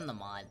it's from the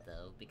mod,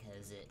 though,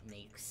 because it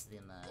makes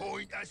them,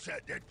 Point us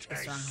at the the tank.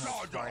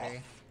 strongholds Sod off.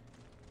 harder.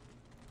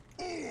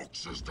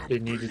 Orcs is the They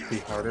needed to be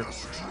biggest harder. and the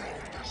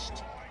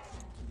strongest.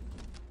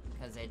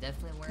 Because they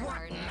definitely weren't What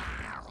hard.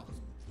 now?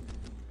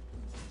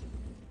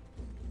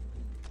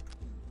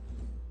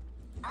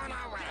 On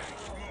our way.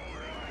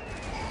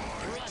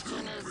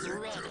 Reckon is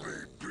ready. To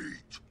be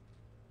beat.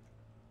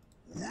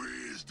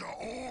 We's the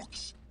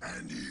orcs,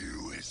 and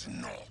you is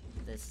not.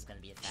 This is gonna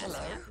be a fast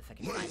map if I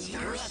can find it.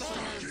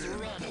 Reckon is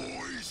ready.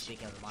 Boys,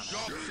 Speaking of the mod,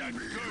 jobs are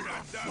good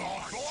enough,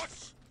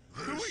 boss.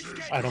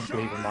 I don't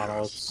believe in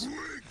monoliths.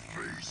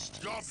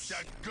 Job's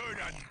a good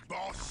un,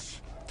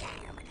 boss.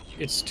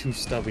 It's too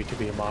stubby to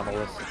be a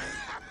monolith.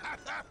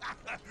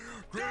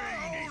 Green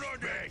is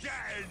best.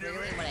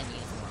 Clearly what I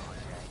need is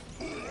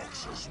more.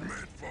 Orcs is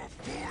meant for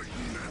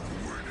fighting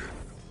and winning.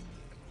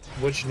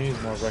 Which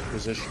needs more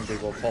requisition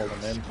people call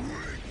them in.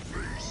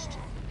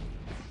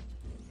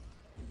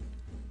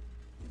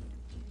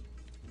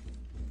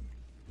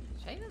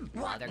 Should I even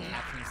bother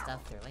capturing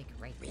stuff? They're like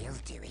right there. We'll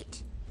do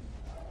it.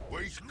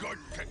 We's got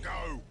to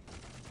go.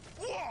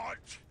 What?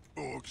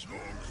 Orcs,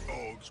 orcs,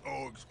 orcs,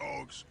 orcs,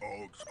 orcs,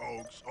 orcs,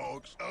 orcs,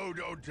 orcs. Hold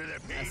on to the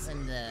pin. Let's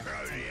send the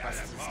 10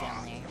 buses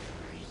down there.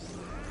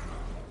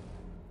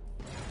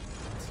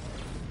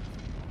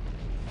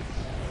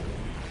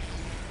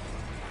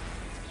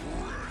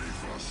 Ready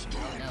for Oh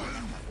storm. no.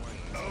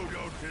 Hold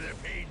on to the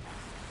pin.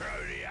 Throw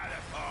the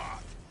other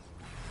part.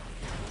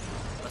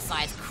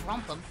 Besides,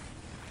 crump them.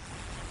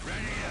 Ready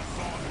to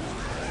fight,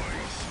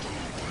 boys.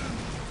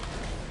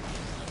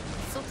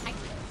 It's so tight.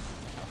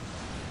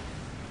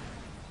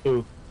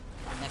 Ooh.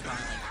 The Necron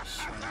like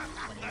shrunk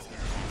when he was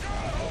getting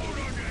Hold on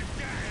to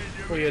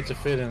that. Well, you have to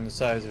fit in the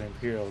size of an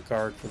Imperial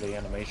Guard for the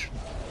animation.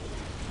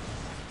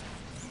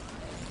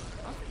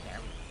 I don't think they're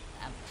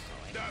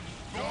that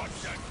much The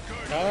bots are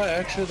good.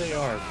 Actually they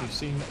are. If you've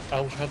seen,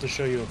 I'll have to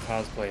show you a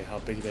cosplay how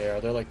big they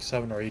are. They're like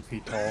 7 or 8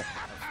 feet tall.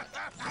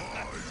 Hold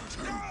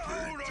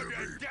on to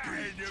that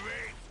end of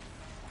it.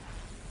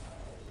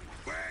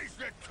 Where's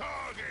the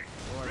target?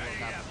 Lord, Ready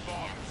look to up.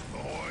 box,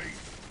 boys.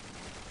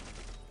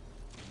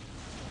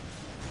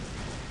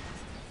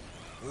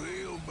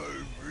 We'll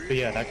move But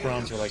yeah,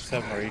 Necrons are like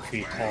 7 or 8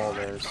 feet tall.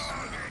 There's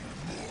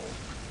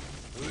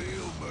We'll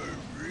move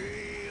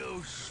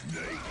real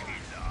sneaky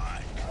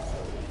like.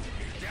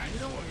 If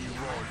that's what you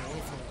want,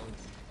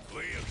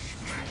 we'll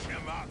smash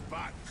them up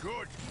but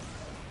good.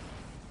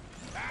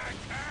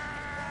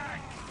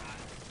 Attack!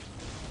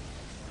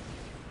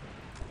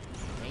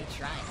 They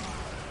tried.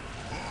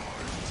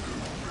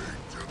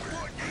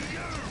 What do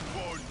you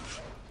want?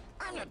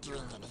 I'm not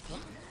doing anything.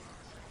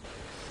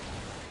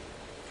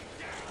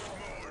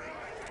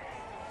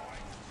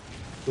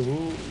 ooh,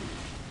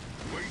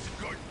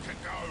 We've got to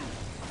go.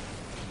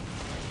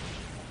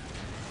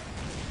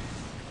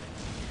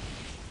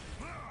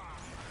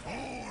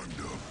 On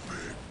the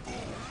big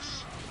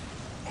boss.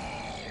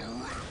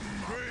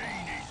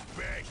 Green is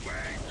back.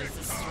 Where's Let's the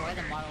destroy the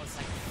target? model so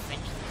I can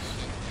finish this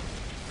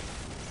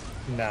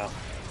shit. no.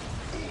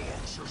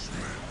 Orcs is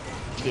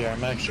meant for Yeah,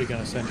 I'm actually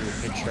gonna send you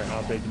a picture of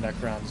how big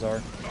Necrons are.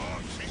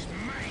 Orcs is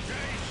made to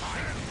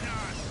fight.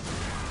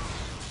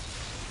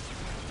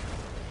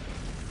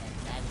 And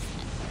that's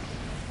it.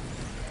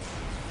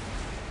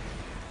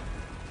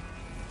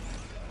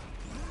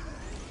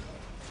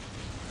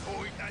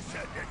 Point us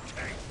at the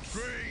tank.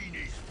 Green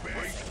is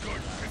back. We've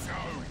got to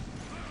go.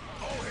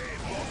 Oh,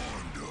 here,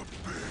 on the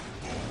big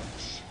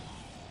boss.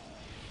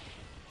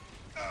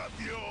 Up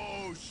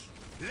yours.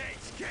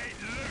 Let's get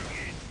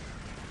looting.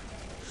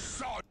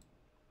 So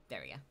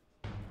There we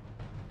go.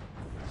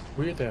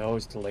 Weird they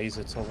always delays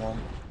it so long.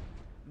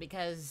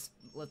 Because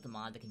with the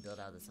mod, they can build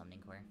out of the summoning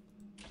core.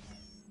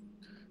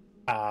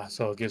 Ah,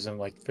 so it gives them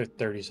like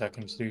 30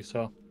 seconds to do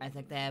so. I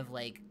think they have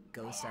like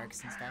ghost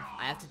arcs and stuff.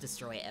 I have to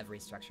destroy every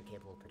structure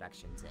capable of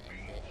production to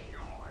end it.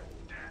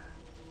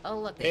 Oh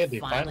look, they, Hey, they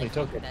finally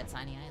took conquered it. that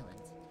tiny island.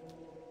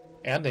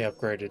 And they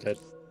upgraded it.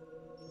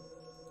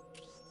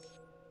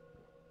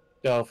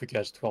 Delphi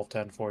gets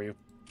 1210 for you.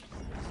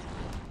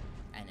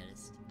 I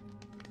noticed.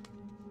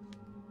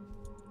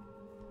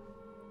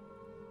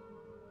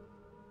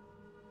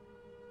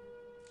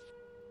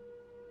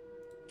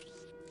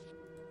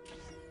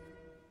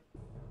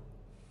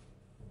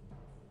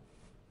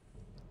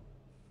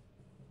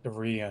 The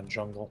Rian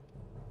jungle.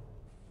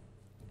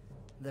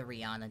 The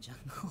Rihanna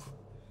jungle.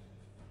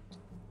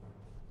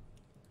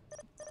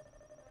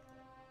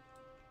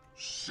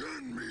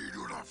 send me to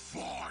the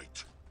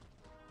fight.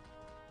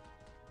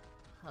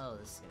 Oh,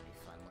 this is gonna be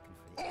fun looking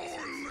for these.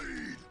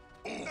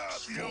 I lead.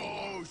 Up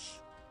yours.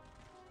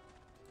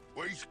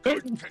 We's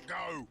good to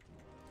go.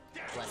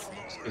 Bless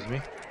you. Excuse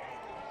me.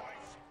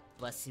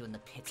 Bless you in the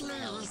pits of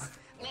hell. Please,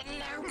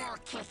 no more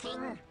kissing.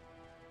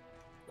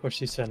 Of course,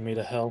 she sent me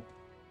to hell.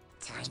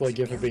 Time That's what I to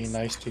give her build being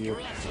nice to you.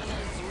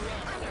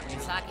 You're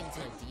talking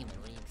to a demon.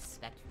 What do you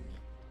expect from me?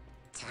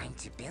 Time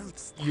to build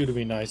stuff. You to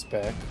be nice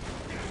back.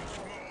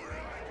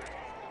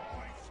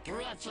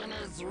 Gretchen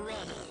is ready.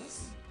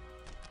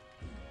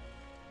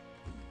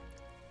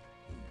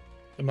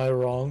 Am I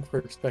wrong for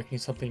expecting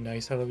something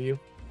nice out of you?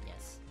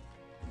 Yes.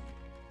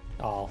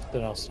 Oh,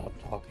 then I'll stop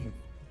talking.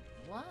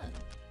 What?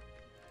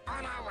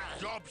 On our way.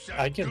 Job's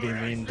I can be good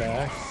as mean the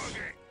back. target.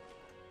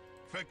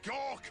 For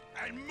Gork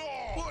and more.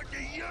 What do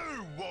you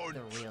want?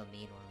 The real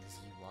mean one was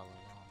you all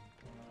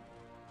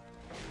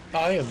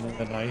along. I am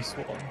the nice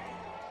one.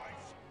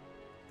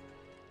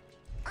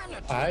 I'm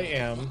not I doing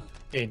am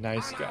a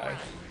nice guy.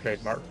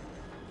 Trademark.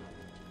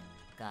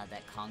 God,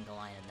 that conga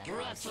line and that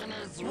Gretchen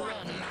is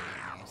ready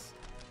now.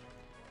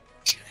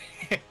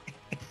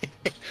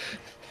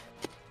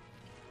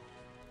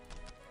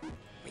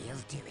 We'll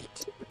do it.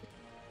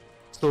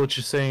 So what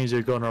you're saying is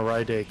you're gonna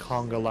ride a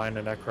conga line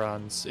of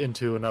Necrons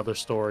into another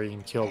story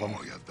and kill them.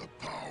 I have the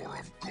power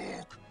of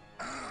Gork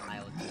I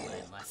and will do what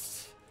Mork. I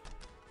must.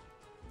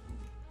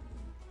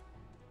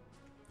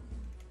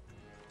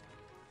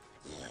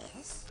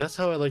 Yes? That's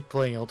how I like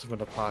playing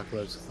Ultimate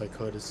Apocalypse if I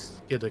could, is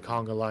get a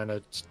conga line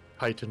of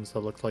Titans that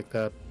look like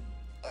that.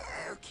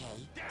 Okay.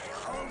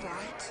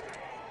 Alright.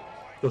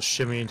 Go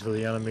shimmy into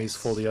the enemy's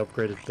fully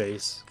upgraded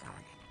base.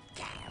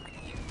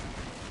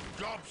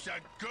 Job's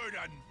a good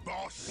un,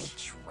 boss.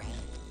 Which way?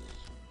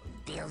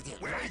 Build it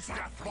Where's right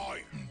the up for you.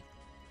 fighting?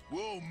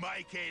 We'll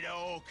make it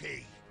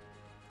okay.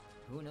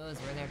 Who knows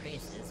where their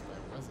base is, but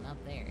it wasn't up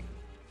there.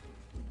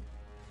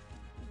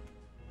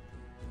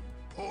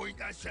 Point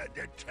us at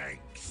the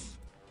tanks.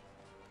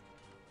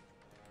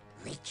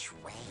 Which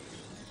way?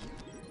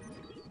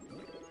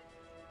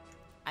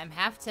 I'm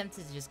half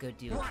tempted to just go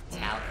do a What Tau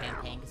now?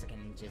 campaign, because I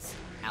can just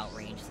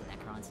outrange the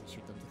Necrons and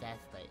shoot them to death,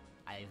 but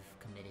I've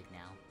committed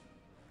now.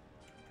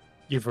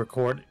 You've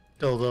recorded,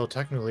 although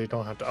technically you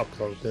don't have to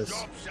upload this.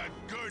 Job's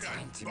a good Time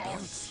un, to build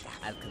boss. stuff.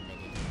 I've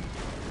committed.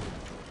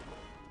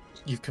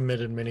 You've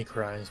committed many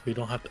crimes, but you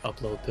don't have to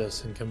upload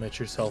this and commit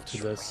yourself to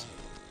Which this.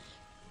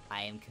 way?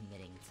 I am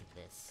committing to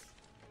this.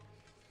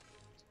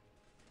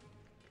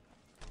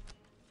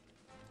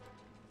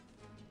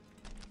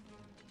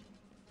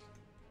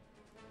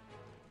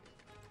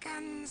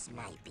 Guns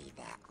might be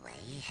that way.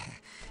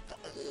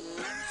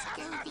 Let's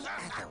go the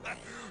other way.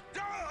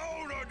 Don't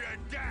hold on to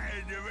that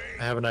end of I it.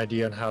 have an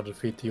idea on how to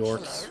defeat the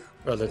orcs,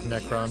 or the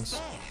Necrons.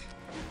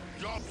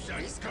 Job's a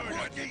good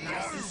un, you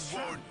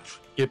want.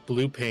 Get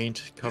blue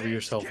paint, cover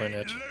yourself in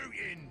it. Get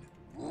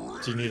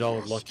looting. So you need all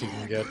the luck you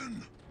can get.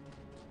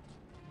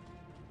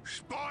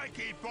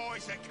 Spiky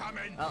boys are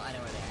coming. Oh, I know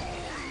where they are.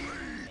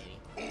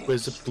 Maybe.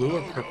 Was it blue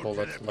or purple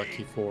that's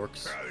lucky for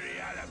orcs? Throw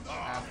the other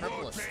part.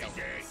 Purple What is stealth,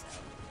 it? so.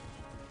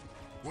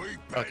 We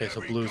Okay, better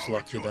so be blue's going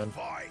lucky to a then.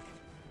 fight.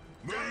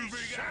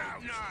 Moving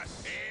out.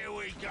 Here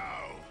we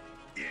go.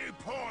 You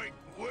point,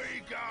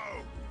 we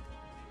go.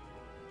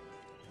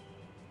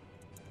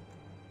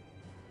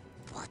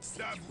 What's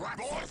The it? What's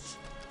boss,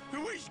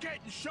 who is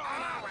getting shot it?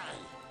 On our up. way.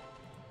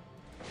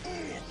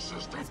 Orcs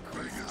is the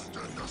biggest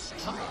and the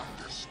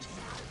strongest.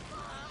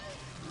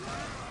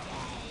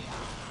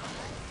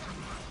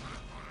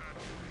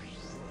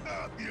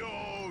 Up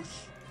yours.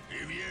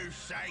 If you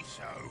say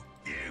so.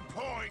 You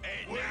point,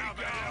 it now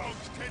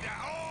belongs to the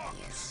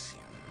orcs. Yes,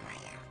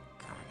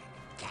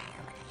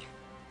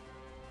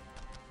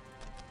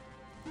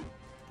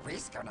 We're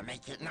gonna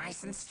make it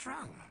nice and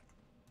strong.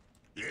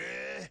 Yeah,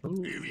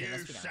 Ooh. if you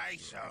let's get say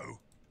so.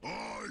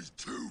 I's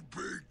too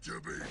big to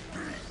be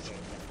beat.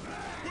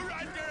 We're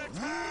under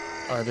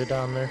attack. Are they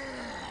down there?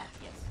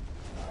 Yes.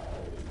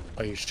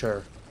 Are you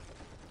sure?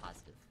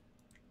 Positive.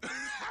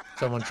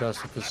 Someone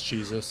dressed up as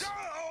Jesus. Don't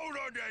hold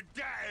on to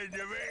that end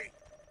of it.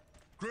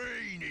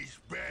 Green is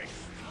best.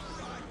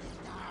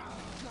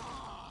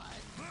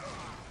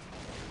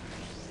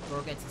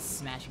 Gorga to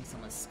smashing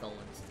someone's skull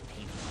into the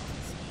painful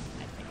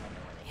I think I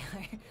know where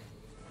they are.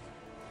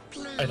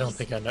 Please, I don't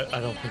think I know. I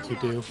don't think you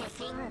do.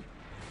 kicking.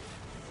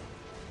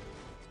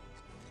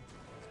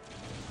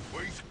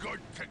 We's good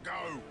to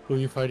go. Who are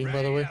you fighting,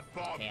 by the Ready way? to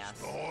bombs,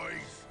 Chaos.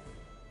 boys.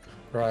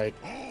 Right,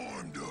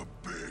 I'm the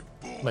big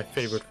boss. my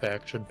favorite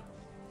faction.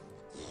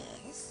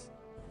 Yes.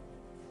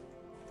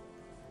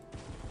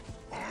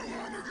 I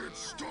wanna get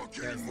stuck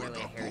There's in with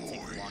literally a the heretic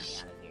walking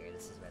boys. out of here.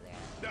 This is where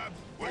they are.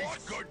 We's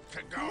good to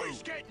go.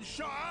 We's getting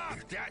shot up.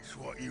 If that's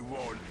what you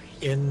want.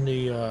 In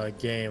the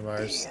game,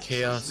 there's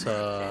Chaos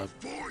Fighting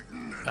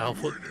and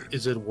Alpha. winning.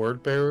 Is it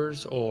word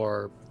bearers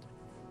or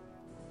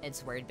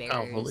It's word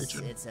Alpha bearers.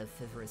 Legion. It's a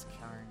Fiverr's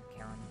Karen.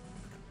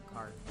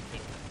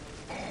 Kick.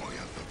 I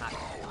have the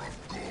power of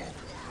Gork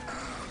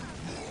and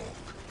Mork.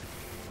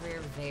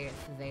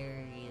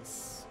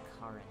 Various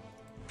Karen.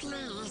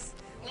 Please,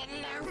 no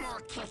more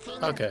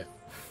kicking. okay?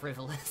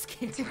 Frivolous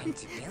Time Karen.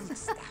 to build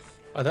stuff.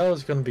 I thought it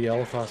was gonna be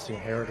Eliphas the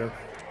Inheritor.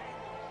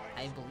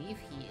 I believe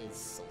he is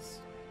Souls.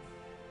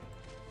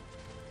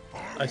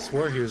 I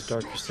swear he was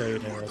Dark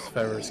Crusade and it was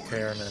Ferris,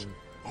 Cairn, and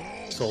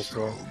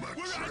Soulstorm.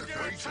 We're under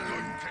attack. Good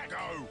to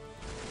go.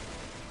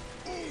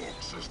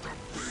 Orcs is the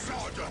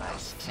biggest and the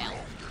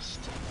strongest.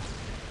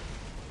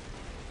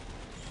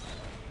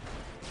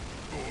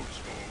 Orcs.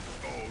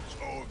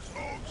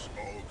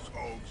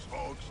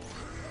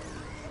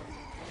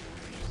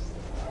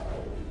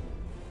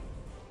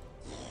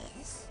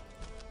 Yes.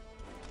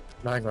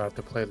 Now I'm gonna have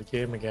to play the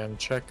game again.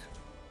 Check.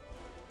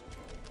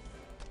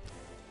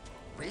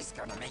 We're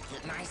gonna make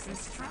it nice and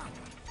strong.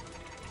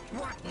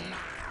 What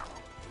now?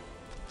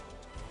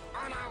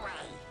 On our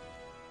way.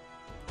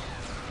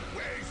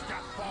 Where's the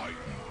fight?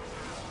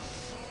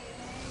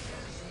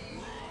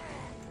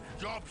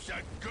 Job's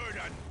a good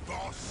un,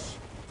 boss.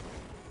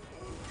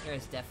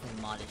 There's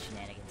definitely modded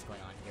shenanigans going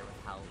on here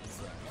with how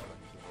easily I'm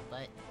killing people,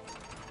 but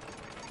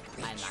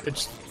I'm not going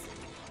It's- to use it.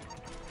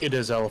 It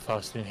is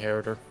Eliphas the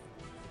Inheritor.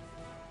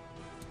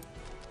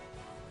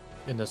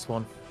 In this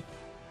one.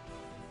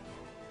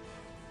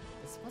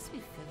 It's supposed to be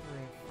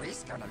February. We're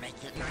gonna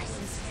make it nice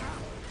and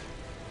strong.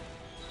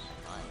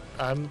 God.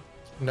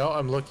 No,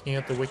 I'm looking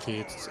at the wiki.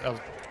 It's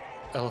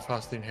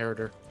Eliphas the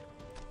Inheritor.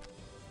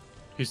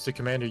 He's the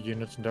commander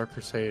unit in Dark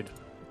Crusade.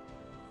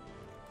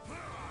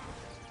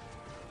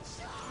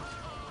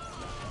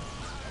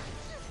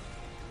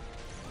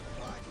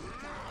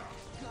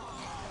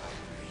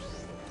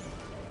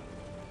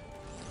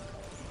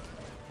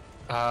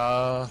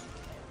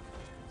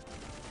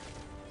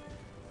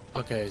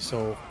 Okay,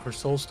 so for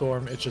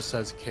Soulstorm, it just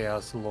says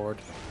Chaos Lord.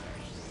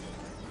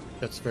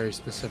 That's very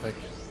specific.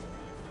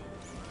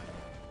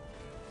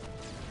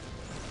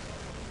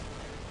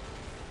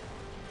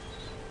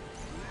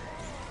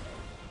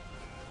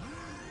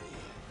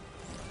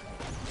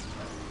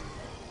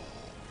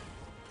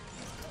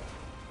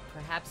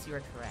 Perhaps you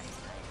are correct.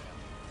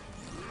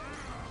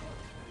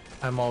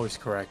 I'm always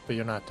correct, but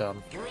you're not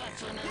dumb.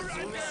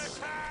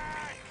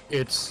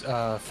 It's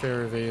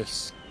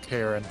Faravius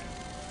Karen.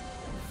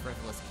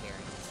 Frivolous Karen.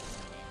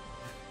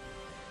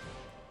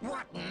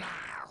 What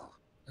now?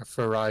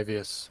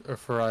 Faravius.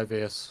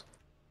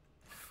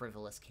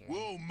 Frivolous Karen.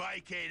 We'll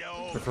make it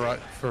all.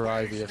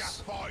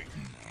 Faravius.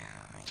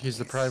 He's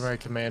the primary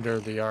commander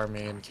of the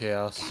army in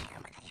Chaos.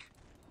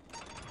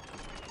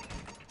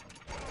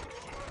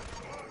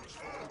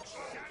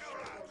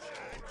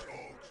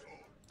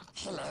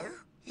 Hello?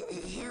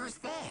 Who's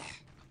there?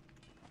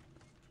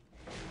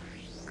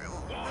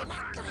 We're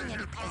not going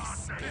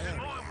anyplace scary,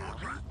 are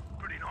we?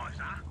 Pretty nice,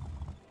 huh?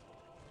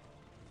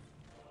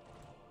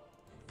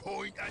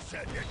 Point us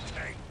at the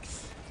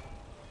tanks.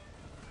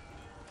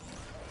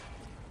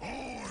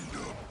 On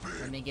the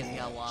big Let me give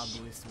y'all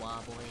wobblies, boys.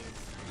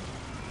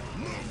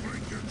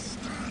 Nothing can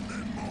stand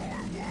in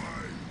my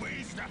way.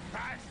 We's the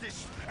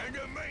fastest and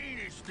the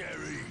meanest,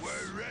 Derry.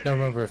 We're ready. Now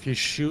remember, if you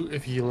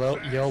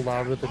yell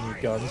louder than your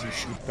guns, you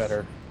shoot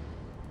better.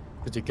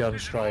 Because your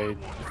guns try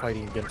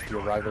fighting against you,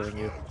 rivaling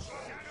you.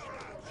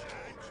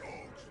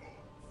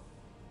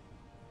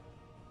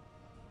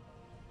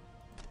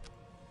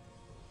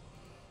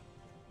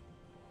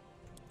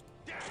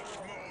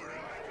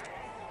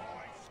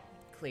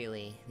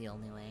 Clearly, the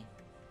only way.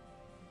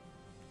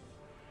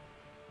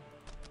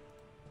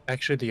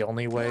 Actually, the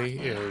only way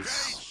They're is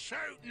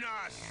shooting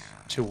us.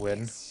 to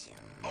win.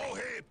 Oh,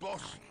 here,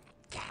 boss.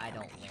 I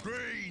don't win.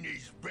 Green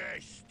is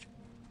best.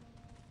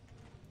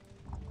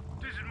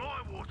 This is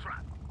my war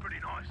trap. Pretty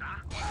nice,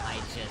 huh?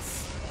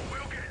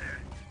 We'll get there.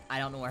 I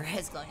don't know where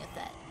it's going with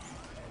that.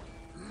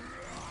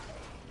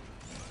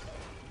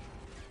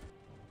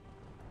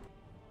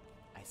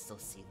 I still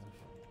see them.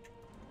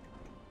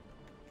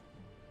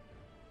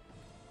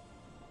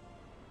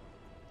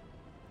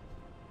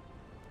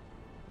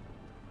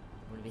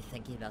 I'm gonna be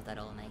thinking about that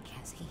all night,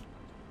 Cassie.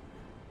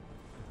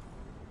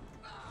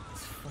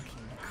 This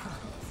fucking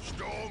Necrons.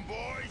 Storm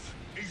boys,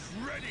 he's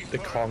ready. The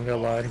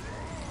Conga line.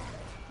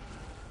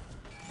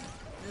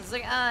 It's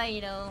like,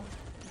 you know,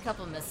 a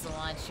couple missile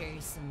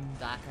launchers, some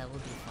backup, we'll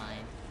be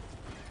fine.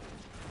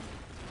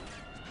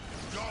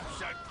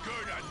 Jobs are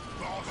good and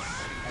bombing.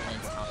 And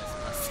then Thomas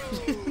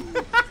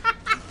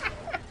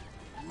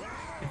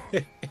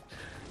busted.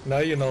 Now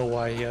you know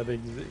why he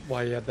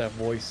had that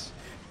voice.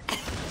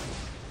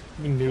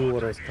 He knew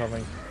what was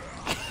coming.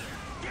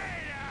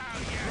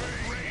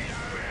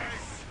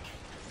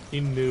 He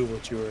knew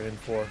what you were in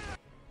for.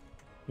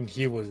 And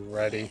he was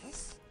ready.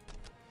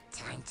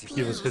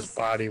 His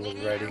body was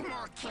ready. No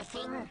more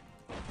kicking. I'm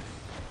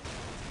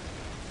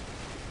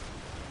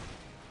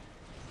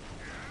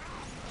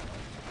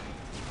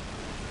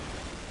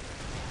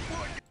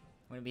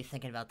gonna be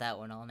thinking about that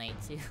one all night,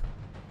 too.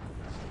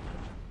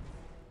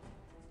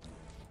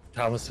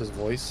 Thomas's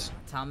voice.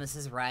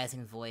 Thomas's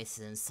rising voice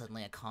and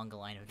suddenly a conga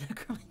line of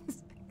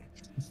Necrons.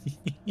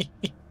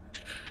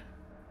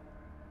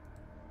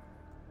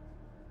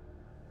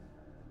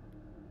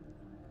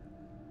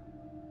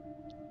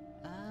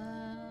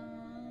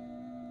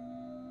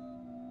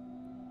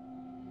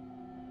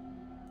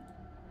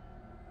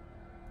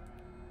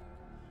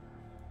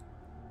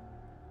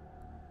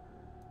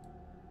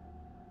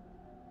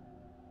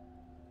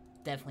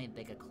 Definitely a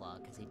bigger claw,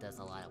 because he does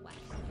a lot of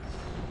whacking.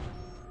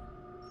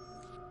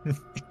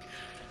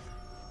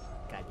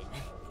 God damn it.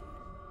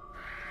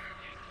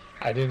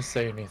 I didn't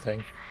say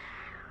anything.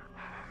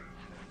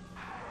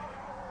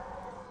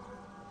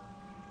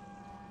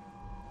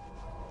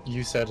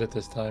 You said it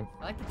this time.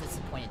 I like the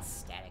disappointed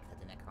static that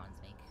the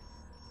Necrons make.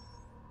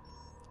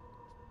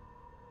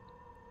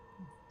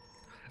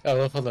 I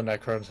love how the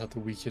Necrons have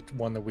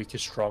one of the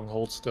weakest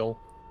strongholds still.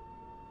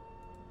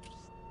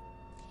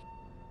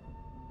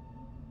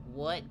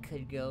 What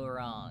could go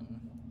wrong?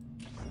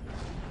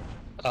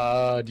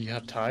 Do you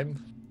have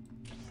time?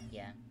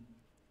 Yeah.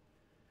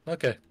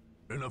 Okay.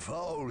 In a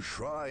foul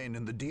shrine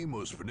in the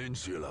Deimos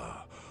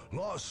Peninsula,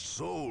 lost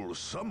souls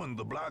summoned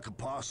the Black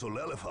Apostle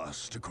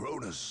Eliphas to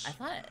Cronus. I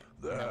thought...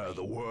 There,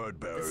 the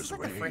word-bearers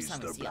like the first raised time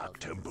their we see black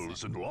Eliphas,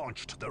 temples and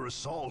launched their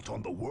assault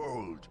on the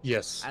world.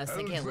 Yes. I was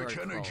thinking of Lord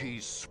Eldritch Kroll.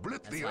 energies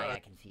split That's the why I earth.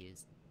 got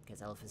confused.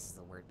 Because Eliphas is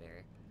the word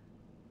bearer.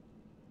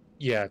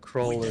 Yeah,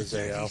 Kroll is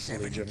a Alpha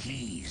Legion.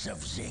 Keys of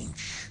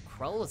Zinch.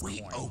 Troll is we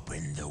corn.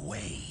 open the way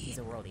He's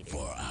a world eater.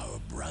 for our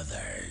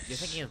brothers. You're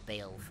thinking of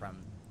Bale from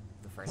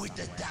the first With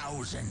the one.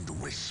 1,000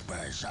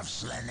 whispers of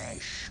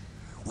Slanesh,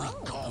 we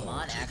Oh, call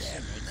Amon to actually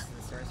them.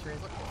 makes the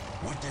sorcerers look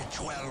different. With the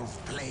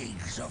 12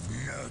 plagues of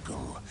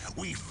Nurgle,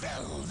 we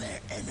fell their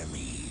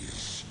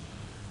enemies.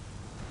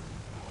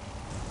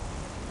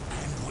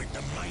 And with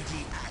the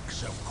mighty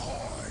axe of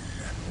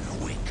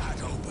Khorne, we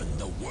cut open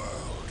the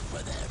world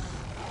for them.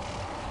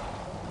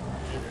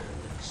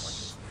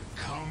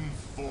 Come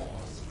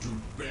forth to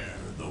bear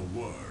the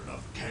word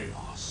of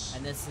chaos.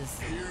 And this is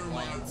Hear one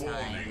my time we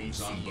warnings,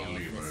 see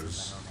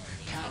unbelievers.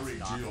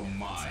 Carried to your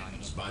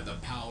minds by the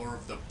power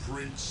of the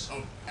Prince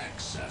of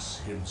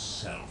Excess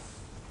himself.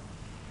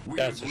 We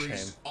That's have a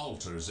raised shame.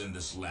 altars in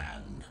this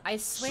land. I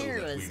swear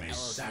so that it we was may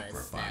Elvis that,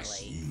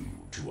 sacrifice like, you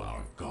to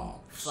our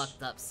gods.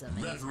 fucked up so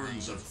many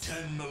Veterans times. of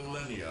 10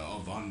 millennia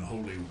of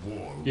unholy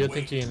war. You're wait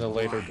thinking in the to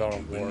later grind Dawn you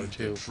of War, beneath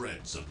too. The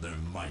treads of their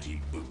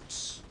mighty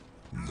boots.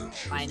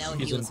 I know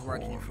He's he in was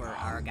working for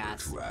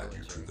Argas. to add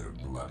you to their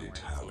bloody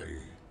tally.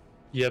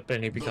 Yep,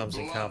 and he becomes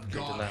the blood incompetent in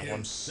god that one.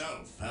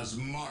 himself has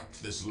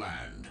marked this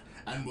land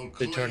and will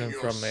They claim turn him your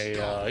from a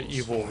skulls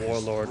evil for his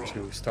warlord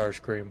throne. to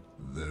Starscream.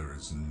 There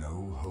is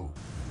no hope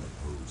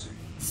in opposing.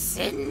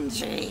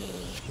 Sindri!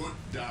 Put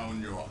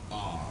down your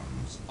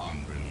arms,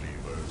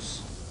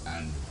 unbelievers,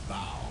 and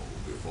bow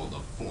before the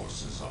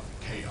forces of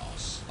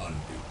chaos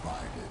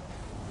undivided.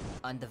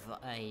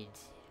 Undivided.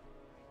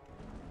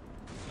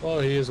 Well,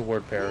 he is a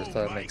word pair, so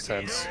that makes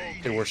sense.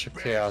 They worship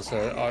chaos in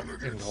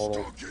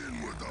total. Stuck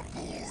in with the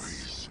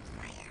boys.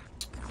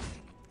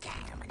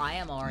 I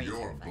am already Your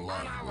terrified.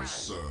 blood will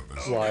serve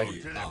as Why?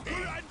 the other.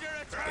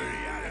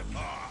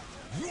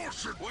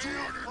 What's it doing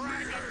in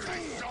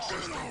me?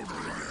 Just hold the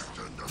rest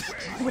in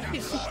the What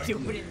is he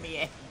doing in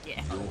me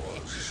again?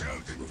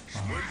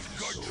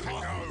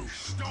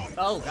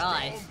 Oh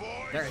god.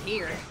 They're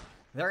here.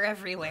 They're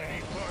everywhere.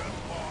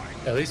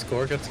 At least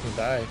Gorguts can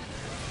die.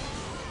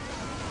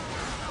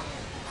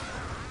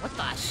 What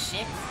the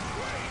shit?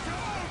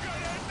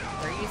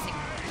 They're using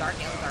Dark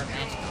Eldar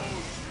magic.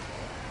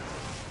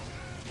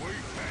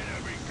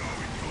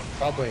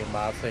 Probably a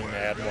mod thing to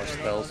add more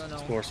spells to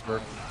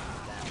Sorcerer.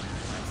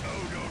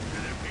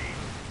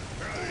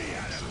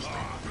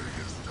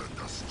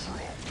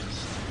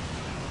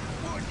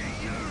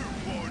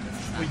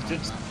 We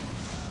did.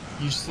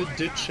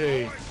 Did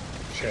say,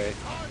 Shay.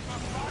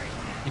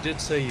 You did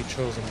say you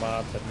chose a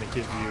mod that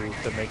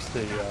makes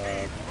the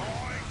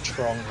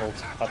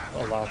strongholds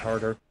a lot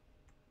harder.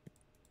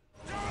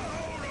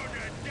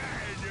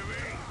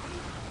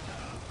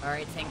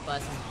 Alright, tank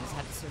buses, you just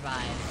have to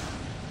survive.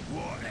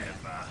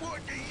 Whatever. What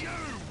do you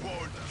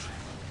want?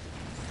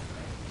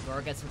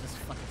 Gorguts will just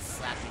fucking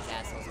slap these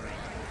assholes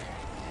around.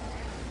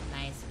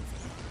 Nice and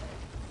safe.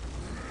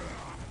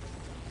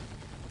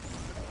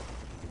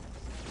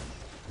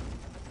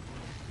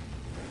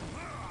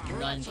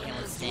 None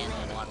can withstand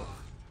the waddle.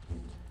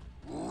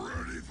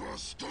 Ready for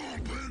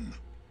stomping?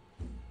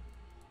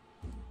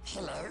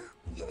 Hello?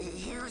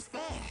 Who's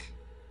there?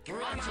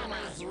 Grudging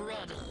is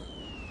ready.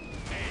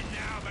 It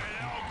now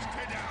belongs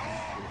to the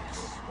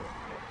orcs.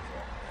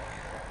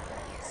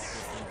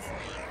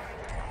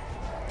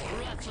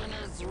 Grudging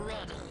is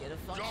ready. Get a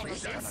functional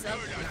Drops that sense up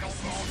good and at don't the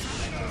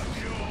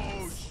fall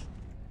yours.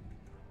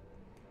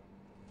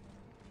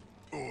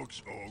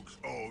 Orcs, orcs,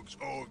 orcs,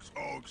 orcs,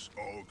 orcs,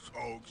 orcs,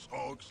 orcs,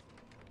 orcs.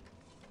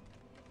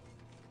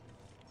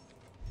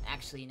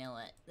 Actually, you know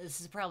what?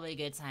 This is probably a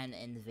good time to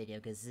end the video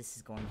because this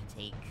is going to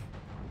take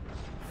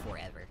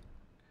forever.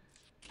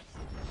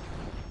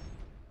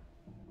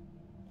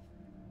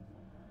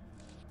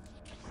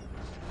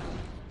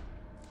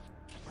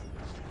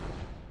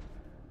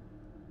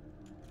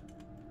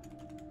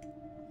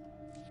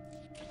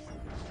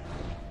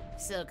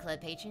 So, Club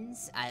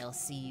Patrons, I'll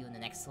see you in the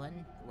next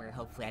one, where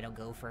hopefully I don't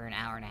go for an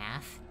hour and a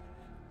half.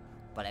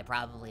 But I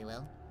probably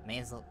will. May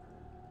as well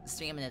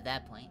stream it at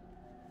that point.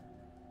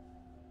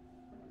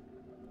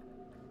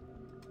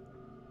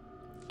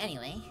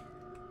 Anyway,